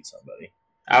 alone will beat somebody.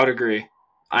 I would agree.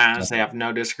 I honestly have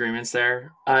no disagreements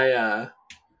there.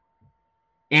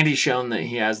 Andy's shown that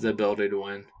he has the ability to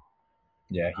win.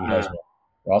 Yeah, he has.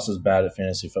 Ross is bad at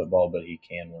fantasy football, but he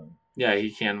can win. Yeah,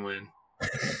 he can win.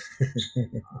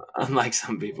 Unlike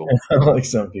some people. Unlike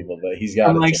some people, but he's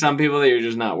got. Unlike some people that you're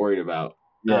just not worried about.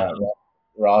 Yeah,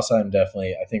 Ross, I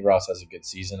think Ross has a good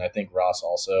season. I think Ross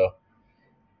also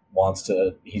wants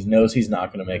to. He knows he's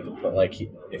not going to make the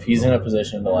if he's in a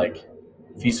position to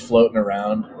if he's floating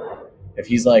around, if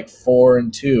he's like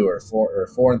 4-2 or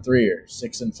 4-3 or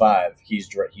 6-5,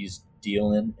 he's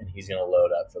dealing and he's going to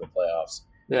load up for the playoffs.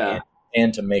 Yeah.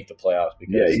 And to make the playoffs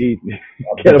because he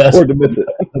can't afford to miss it.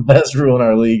 The best rule in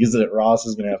our league is that Ross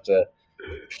is going to have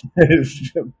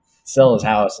to sell his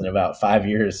house in about 5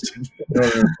 years.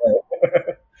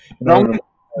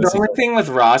 The only thing with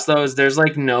Ross, though, is there's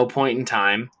like no point in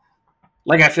time.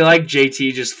 Like, I feel like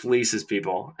JT just fleeces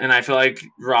people. And I feel like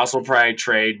Ross will probably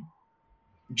trade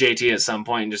JT at some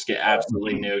point and just get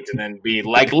absolutely nuked and then be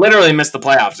like literally miss the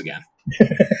playoffs again.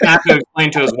 I have to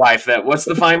explain to his wife that what's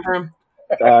the fine for him?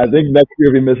 I think next year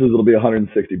if he misses, it'll be $160.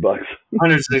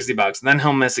 $160, and then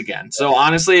he'll miss again. So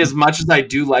honestly, as much as I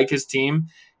do like his team,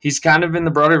 he's kind of in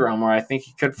the Brody realm where I think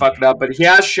he could fuck it up, but he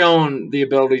has shown the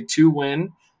ability to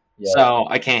win. Yeah. So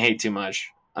I can't hate too much.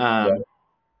 I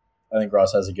think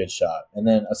Ross has a good shot. And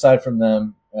then aside from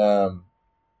them, those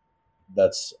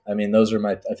are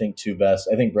my, I think, two best.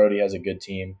 I think Brody has a good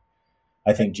team.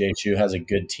 I think Jay Shu has a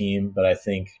good team, but I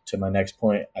think, to my next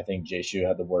point, I think Jay Shu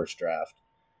had the worst draft.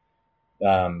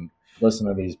 Listen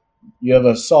to these. You have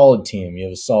a solid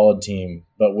team.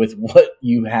 But with what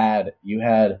you had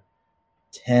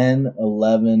 10,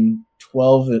 11,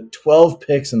 12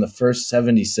 picks in the first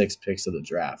 76 picks of the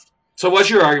draft. So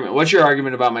what's your argument? What's your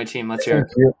argument about my team? Let's hear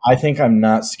it. I think I'm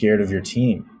not scared of your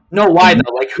team. No, why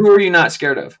though? Like, who are you not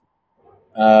scared of?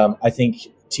 I think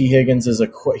T. Higgins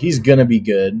he's going to be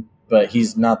good, but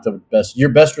he's not the best. Your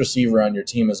best receiver on your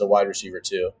team is a wide receiver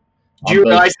too. Do you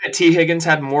realize that T. Higgins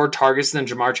had more targets than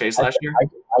Jamar Chase last year?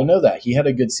 I know that. He had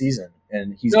a good season.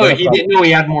 And he didn't know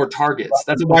he had more targets.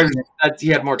 He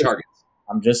had more targets.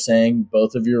 I'm just saying,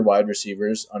 both of your wide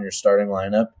receivers on your starting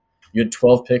lineup, you had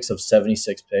 12 picks of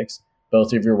 76 picks.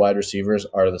 Both of your wide receivers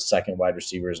are the second wide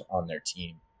receivers on their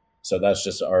team. So that's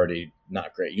just already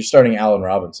not great. You're starting Allen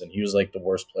Robinson. He was like the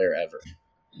worst player ever.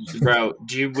 Bro,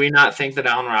 do we not think that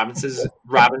Allen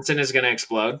Robinson is going to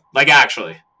explode? Like,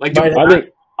 actually. Like,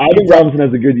 I think Robinson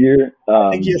has a good year.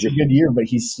 I think he has a good year, but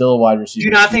he's still a wide receiver. Do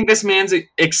you not think this man's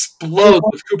explodes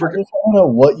with Cooper? I just want to know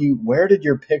where did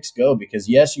your picks go? Because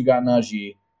yes, you got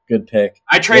Najee, good pick.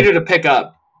 I traded a pick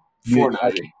up for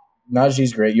Najee.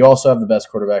 Najee's great. You also have the best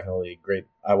quarterback in the league. Great.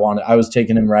 I was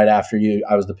taking him right after you.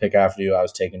 I was the pick after you. I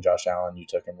was taking Josh Allen. You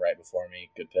took him right before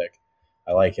me. Good pick.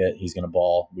 I like it. He's going to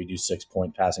ball. We do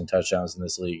 6-point passing touchdowns in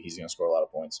this league. He's going to score a lot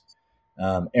of points.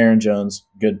 Aaron Jones,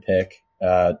 good pick.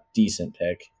 Decent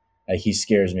pick. He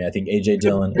scares me. I think A.J.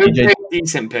 Dillon.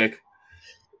 Decent pick.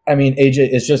 I mean, AJ.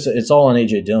 It's all on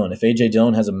A.J. Dillon. If A.J.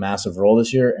 Dillon has a massive role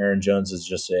this year, Aaron Jones is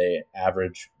just a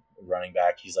average running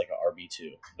back. He's like an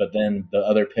RB2. But then the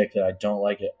other pick that I don't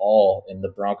like at all, and the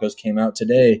Broncos came out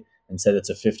today and said it's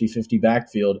a 50-50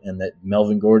 backfield and that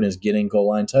Melvin Gordon is getting goal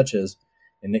line touches,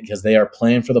 and because they are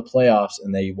playing for the playoffs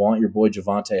and they want your boy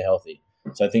Javonte healthy.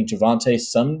 So I think Javonte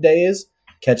some days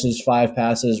catches 5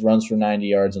 passes, runs for 90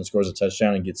 yards, and scores a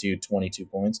touchdown and gets you 22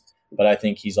 points. But I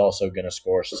think he's also going to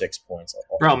score 6 points.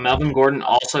 Bro, Melvin Gordon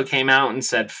also came out and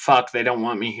said, fuck, they don't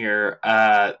want me here.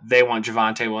 They want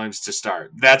Javonte Williams to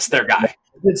start. That's their guy.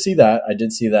 I did see that.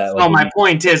 So my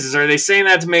point is are they saying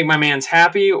that to make my man's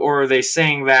happy, or are they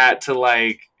saying that to,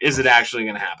 like, is it actually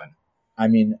going to happen? I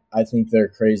mean, I think they're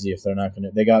crazy if they're not going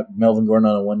to. They got Melvin Gordon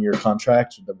on a 1-year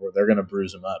contract. They're going to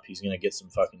bruise him up. He's going to get some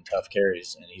fucking tough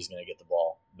carries, and he's going to get the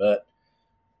ball. But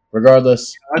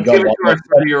regardless, let's give it to our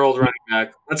 30-year-old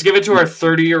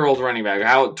running back.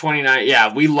 How 29?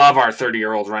 Yeah, we love our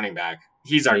 30-year-old running back.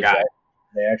 He's our guy.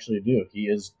 They actually do. He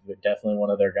is definitely one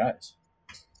of their guys.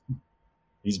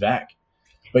 He's back.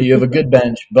 But you have a good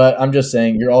bench. But I'm just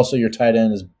saying, your tight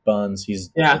end is Buns.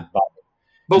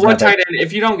 But what tight end?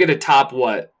 If you don't get a top,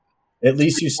 what? At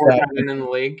least you stack him in the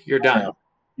league. You're done.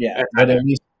 Yeah, but at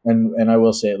least, and I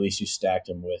will say, at least you stacked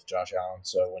him with Josh Allen.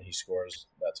 So when he scores,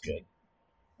 that's good.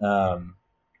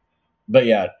 But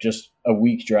yeah, just a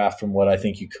weak draft from what I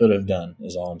think you could have done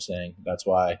is all I'm saying. That's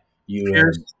why you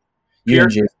and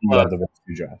JC have the best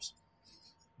 2 drafts.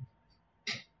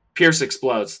 Pierce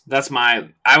explodes.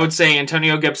 I would say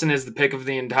Antonio Gibson is the pick of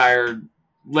the entire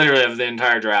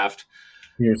draft.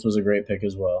 Pierce was a great pick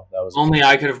as well. Only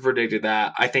I could have predicted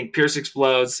that. I think Pierce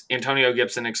explodes. Antonio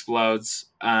Gibson explodes.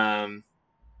 Najee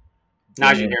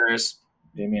Harris.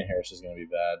 Damian Harris is going to be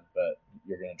bad, but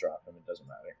you're going to drop him. It doesn't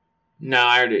matter. No,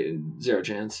 I already zero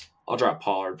chance. I'll drop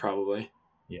Pollard probably.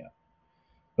 Yeah,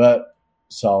 but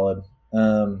solid.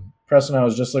 Preston, I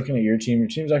was just looking at your team. Your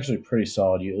team's actually pretty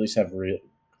solid. You at least have 3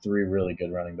 really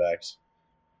good running backs.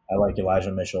 I like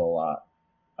Elijah Mitchell a lot.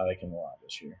 I like him a lot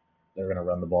this year. They're going to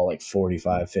run the ball like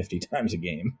 45, 50 times a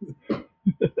game.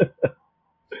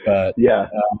 But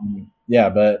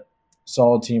but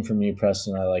solid team from you,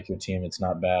 Preston. I like your team. It's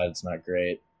not bad. It's not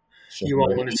great. You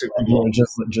want to win a Super Bowl.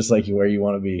 Just like where you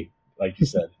want to be, like you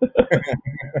said.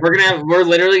 We're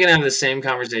literally gonna have the same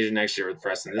conversation next year with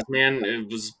Preston. This man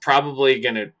was probably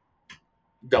gonna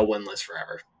go winless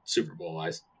forever, Super Bowl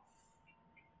wise.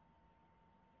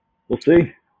 We'll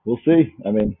see.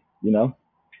 I mean,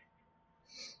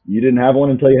 You didn't have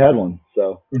one until you had one.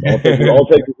 So all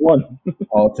it takes is one.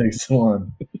 All it takes is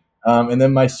one. And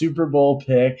then my Super Bowl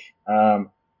pick,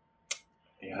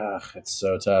 it's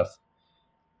so tough.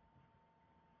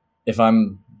 If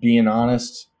I'm being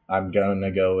honest, I'm going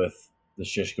to go with the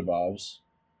shish kebabs.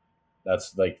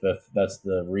 That's like that's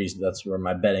the reason. That's where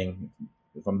my betting.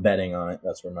 If I'm betting on it,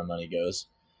 that's where my money goes.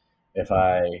 If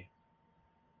I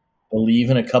believe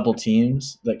in a couple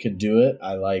teams that could do it,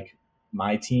 I like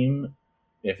my team.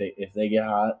 If they get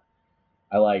hot,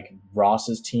 I like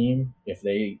Ross's team. If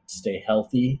they stay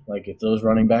healthy, like if those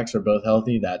running backs are both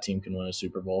healthy, that team can win a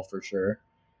Super Bowl for sure.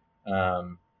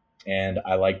 And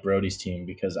I like Brody's team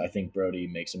because I think Brody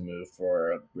makes a move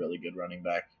for a really good running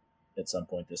back at some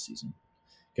point this season.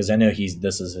 Because I know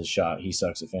this is his shot. He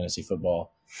sucks at fantasy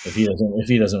football. If he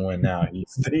doesn't win now, he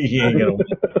ain't gonna win.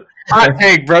 Hot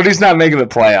take. Brody's not making the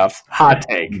playoffs. Hot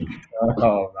take.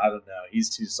 Oh, I don't know.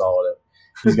 He's too solid.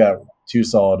 He's got too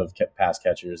solid of pass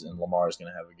catchers, and Lamar's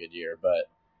going to have a good year. But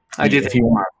I do think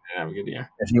Lamar's going to have a good year.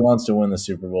 If he wants to win the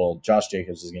Super Bowl, Josh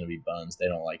Jacobs is going to be buns. They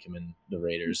don't like him in the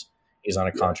Raiders. He's on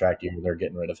a contract year. They're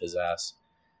getting rid of his ass.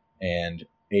 And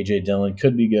A.J. Dillon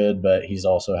could be good, but he's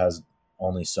also has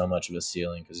only so much of a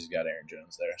ceiling because he's got Aaron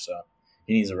Jones there. So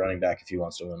he needs a running back if he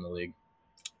wants to win the league.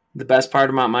 The best part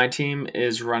about my team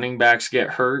is running backs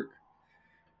get hurt,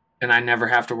 and I never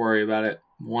have to worry about it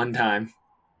one time.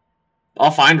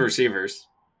 I'll find receivers.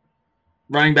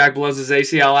 Running back blows his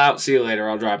ACL out. See you later.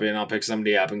 I'll drop in. I'll pick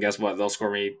somebody up, and guess what? They'll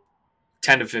score me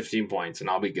 10 to 15 points, and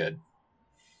I'll be good.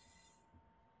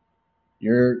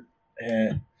 You're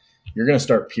going to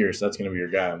start Pierce. That's going to be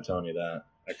your guy. I'm telling you that.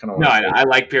 I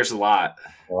like Pierce a lot.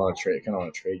 I want to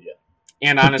trade you.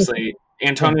 And honestly,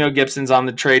 Antonio Gibson's on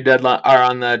the trade deadline or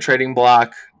on the trading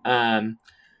block. Don't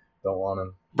want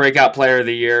him. Breakout player of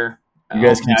the year. You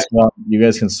guys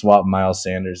can swap Miles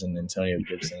Sanders and Antonio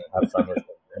Gibson and have fun with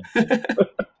it.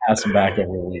 Pass him back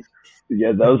every week.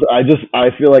 Yeah, I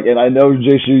feel like, and I know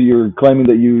J-Shu, you're claiming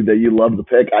that you love the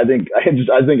pick. I think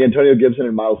Antonio Gibson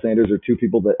and Miles Sanders are two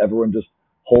people that everyone just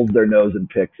holds their nose and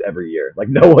picks every year. Like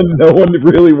no one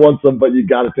really wants them, but you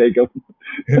got to take them.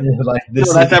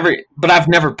 But I've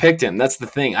never picked him. That's the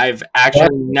thing. I've actually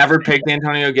never picked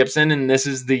Antonio Gibson, and this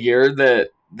is the year that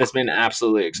this man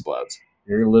absolutely explodes.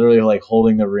 You're literally like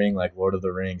holding the ring like Lord of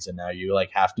the Rings, and now you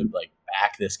like have to like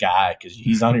back this guy because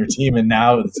he's on your team, and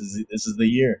now this is the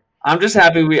year. I'm just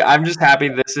happy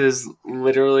this is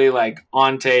literally like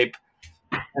on tape.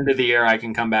 End of the year, I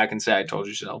can come back and say I told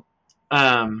you so.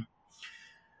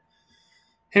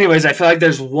 Anyways, I feel like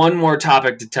there's one more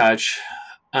topic to touch.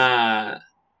 The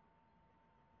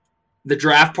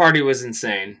draft party was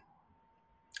insane.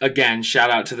 Again, shout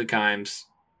out to the Kimes.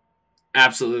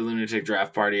 Absolutely lunatic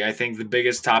draft party. I think the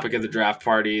biggest topic of the draft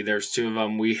party, there's two of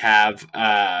them. We have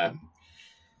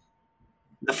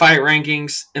the fight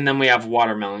rankings, and then we have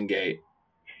Watermelongate.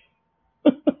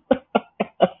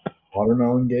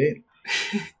 Watermelongate?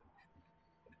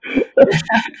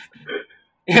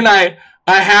 And I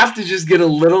have to just get a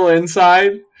little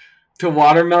insight to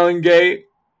Watermelongate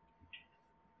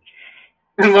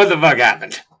and what the fuck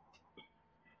happened.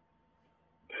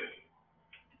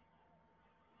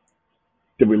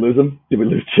 Did we lose him? Did we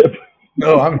lose Chip?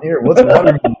 No, I'm here. What's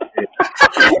Watermelongate?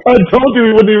 I told you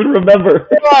we wouldn't even remember.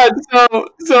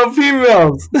 So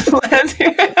females. So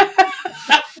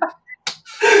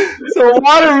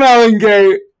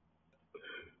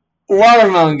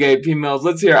Watermelongate females.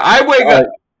 Let's hear. I wake up.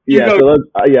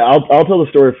 I'll tell the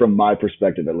story from my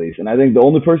perspective at least, and I think the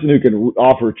only person who can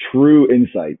offer true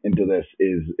insight into this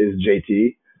is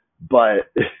JT. But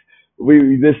do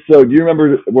you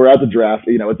remember we're at the draft?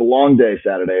 You know, it's a long day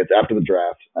Saturday. It's after the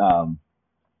draft.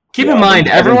 Keep in mind,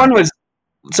 everyone was.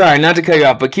 Sorry, not to cut you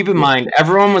off, but keep in mind,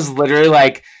 everyone was literally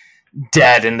like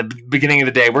dead in the beginning of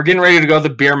the day. We're getting ready to go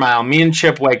the beer mile. Me and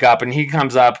Chip wake up, and he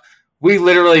comes up. We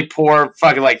literally pour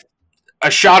fucking like a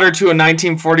shot or two of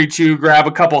 1942, grab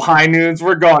a couple high noons.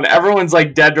 We're going. Everyone's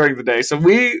like dead during the day. So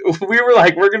we were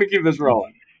like, we're going to keep this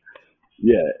rolling.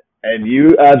 Yeah, and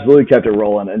you absolutely kept it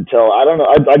rolling until, I don't know,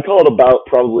 I'd call it about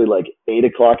probably like 8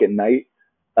 o'clock at night,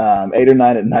 8 or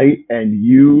 9 at night, and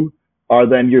you're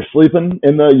sleeping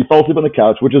you fall asleep on the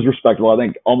couch, which is respectable. I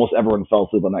think almost everyone fell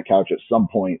asleep on that couch at some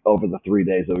point over the 3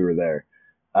 days that we were there.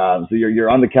 So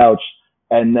you're on the couch,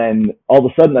 and then all of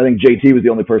a sudden, I think JT was the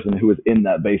only person who was in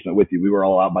that basement with you. We were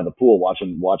all out by the pool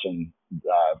watching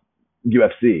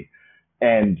UFC,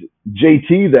 and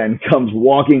JT then comes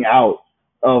walking out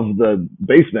of the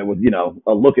basement with,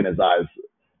 a look in his eyes,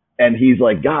 and he's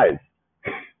like, guys,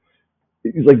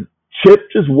 he's like, Chip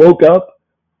just woke up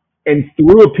and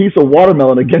threw a piece of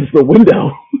watermelon against the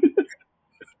window.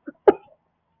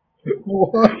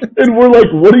 What? And we're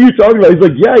like, what are you talking about? He's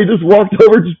like, yeah, he just walked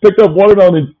over, just picked up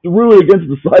watermelon and threw it against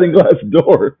the sliding glass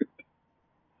door.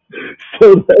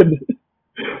 So then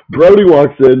Brody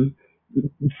walks in,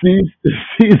 sees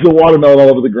the watermelon all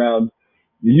over the ground.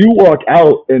 You walk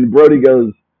out, and Brody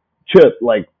goes, Chip,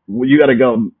 like, well, you got to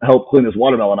go help clean this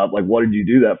watermelon up. Like, what did you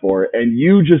do that for? And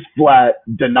you just flat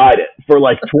denied it for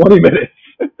like 20 minutes.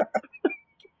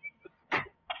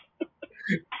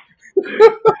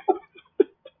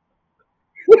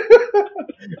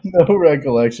 No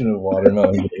recollection of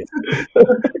Watermelongate.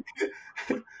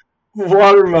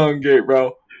 Watermelongate,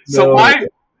 bro. So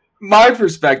my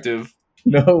perspective.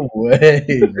 No way,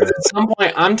 bro. At some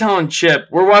point, I'm telling Chip,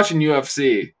 we're watching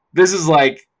UFC. This is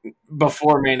like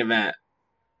before main event.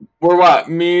 We're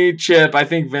me, Chip, I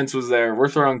think Vince was there. We're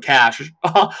throwing cash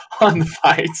on the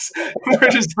fights. We're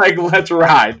just like, let's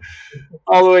ride.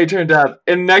 All the way turned up.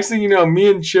 And next thing you know, me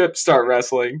and Chip start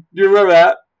wrestling. Do you remember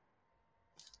that?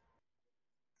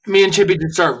 Me and Chippy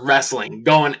just start wrestling,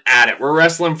 going at it. We're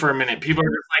wrestling for a minute. People are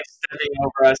just like stepping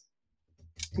over us.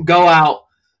 Go out,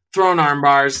 throwing arm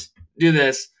bars, do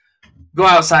this. Go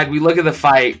outside. We look at the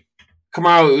fight.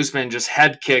 Kamaru Usman just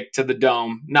head kicked to the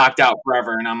dome, knocked out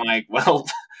forever. And I'm like, well,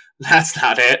 that's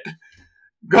not it.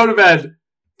 Go to bed.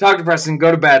 Talk to Preston. Go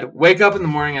to bed. Wake up in the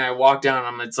morning and I walk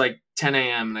down. It's like 10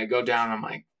 a.m. and I go down and I'm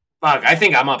like, fuck, I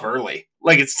think I'm up early.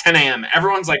 Like it's 10 a.m.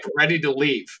 Everyone's like ready to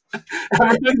leave.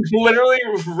 Everyone's literally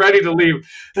ready to leave.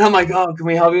 And I'm like, oh, can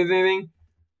we help you with anything?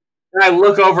 And I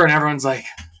look over and everyone's like,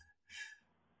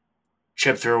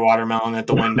 Chip threw a watermelon at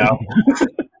the window.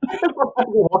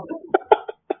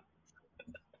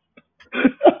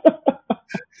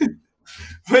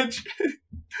 Which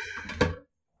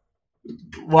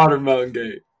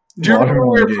Watermelongate. Do you remember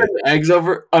we were putting eggs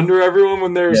under everyone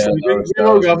when they were sleeping? I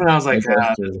woke up and I was like,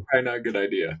 that's probably not a good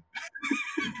idea.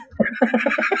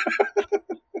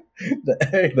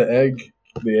 The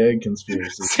egg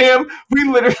conspiracy. Sam,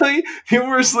 people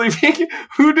were sleeping.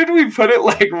 Who did we put it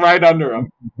like right under them?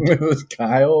 It was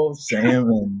Kyle, Sam,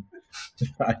 and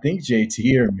I think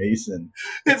JT or Mason.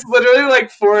 It's literally like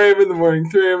 4 a.m. in the morning,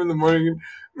 3 a.m. in the morning. And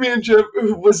me and Chip,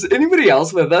 was anybody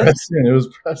else with us? Preston, it was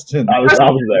Preston. I was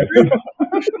there.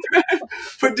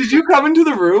 But did you come into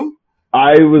the room?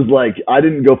 I was like, I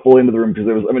didn't go fully into the room because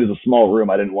it was a small room.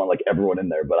 I didn't want like everyone in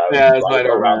there, but I was that's why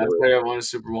I won a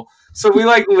Super Bowl. So we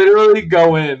like literally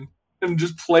go in and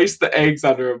just place the eggs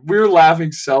under him. We were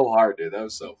laughing so hard, dude. That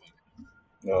was so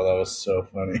funny. Oh, that was so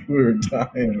funny. We were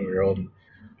dying. We were holding.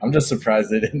 I'm just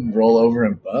surprised they didn't roll over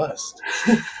and bust.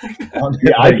 Yeah,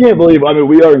 I can't believe. I mean,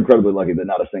 we are incredibly lucky that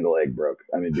not a single egg broke.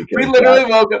 I mean, because we literally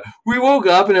woke up. We woke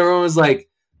up and everyone was like,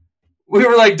 we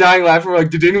were like dying laughing. We're like,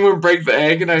 did anyone break the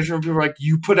egg? And I just remember people were like,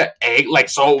 you put an egg like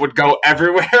so it would go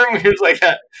everywhere. And we were like,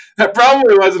 that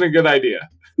probably wasn't a good idea.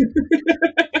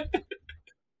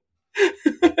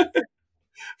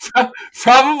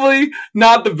 Probably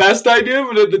not the best idea,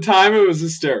 but at the time it was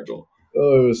hysterical.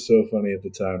 Oh, it was so funny at the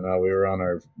time. Now we were on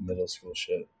our middle school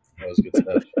shit. That was good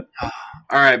stuff.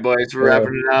 All right, boys, we're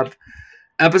wrapping it up.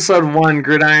 Episode 1,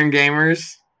 Gridiron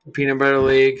Gamers, Peanut Butter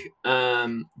League.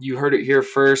 You heard it here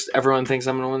first. Everyone thinks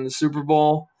I'm going to win the Super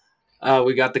Bowl.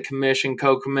 We got the commish and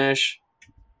co-commish.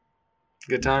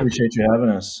 Good time. Appreciate you having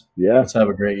us. Yeah. Let's have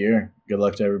a great year. Good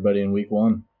luck to everybody in week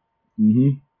 1. Mm-hmm.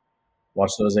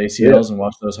 Watch those ACLs and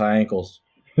watch those high ankles.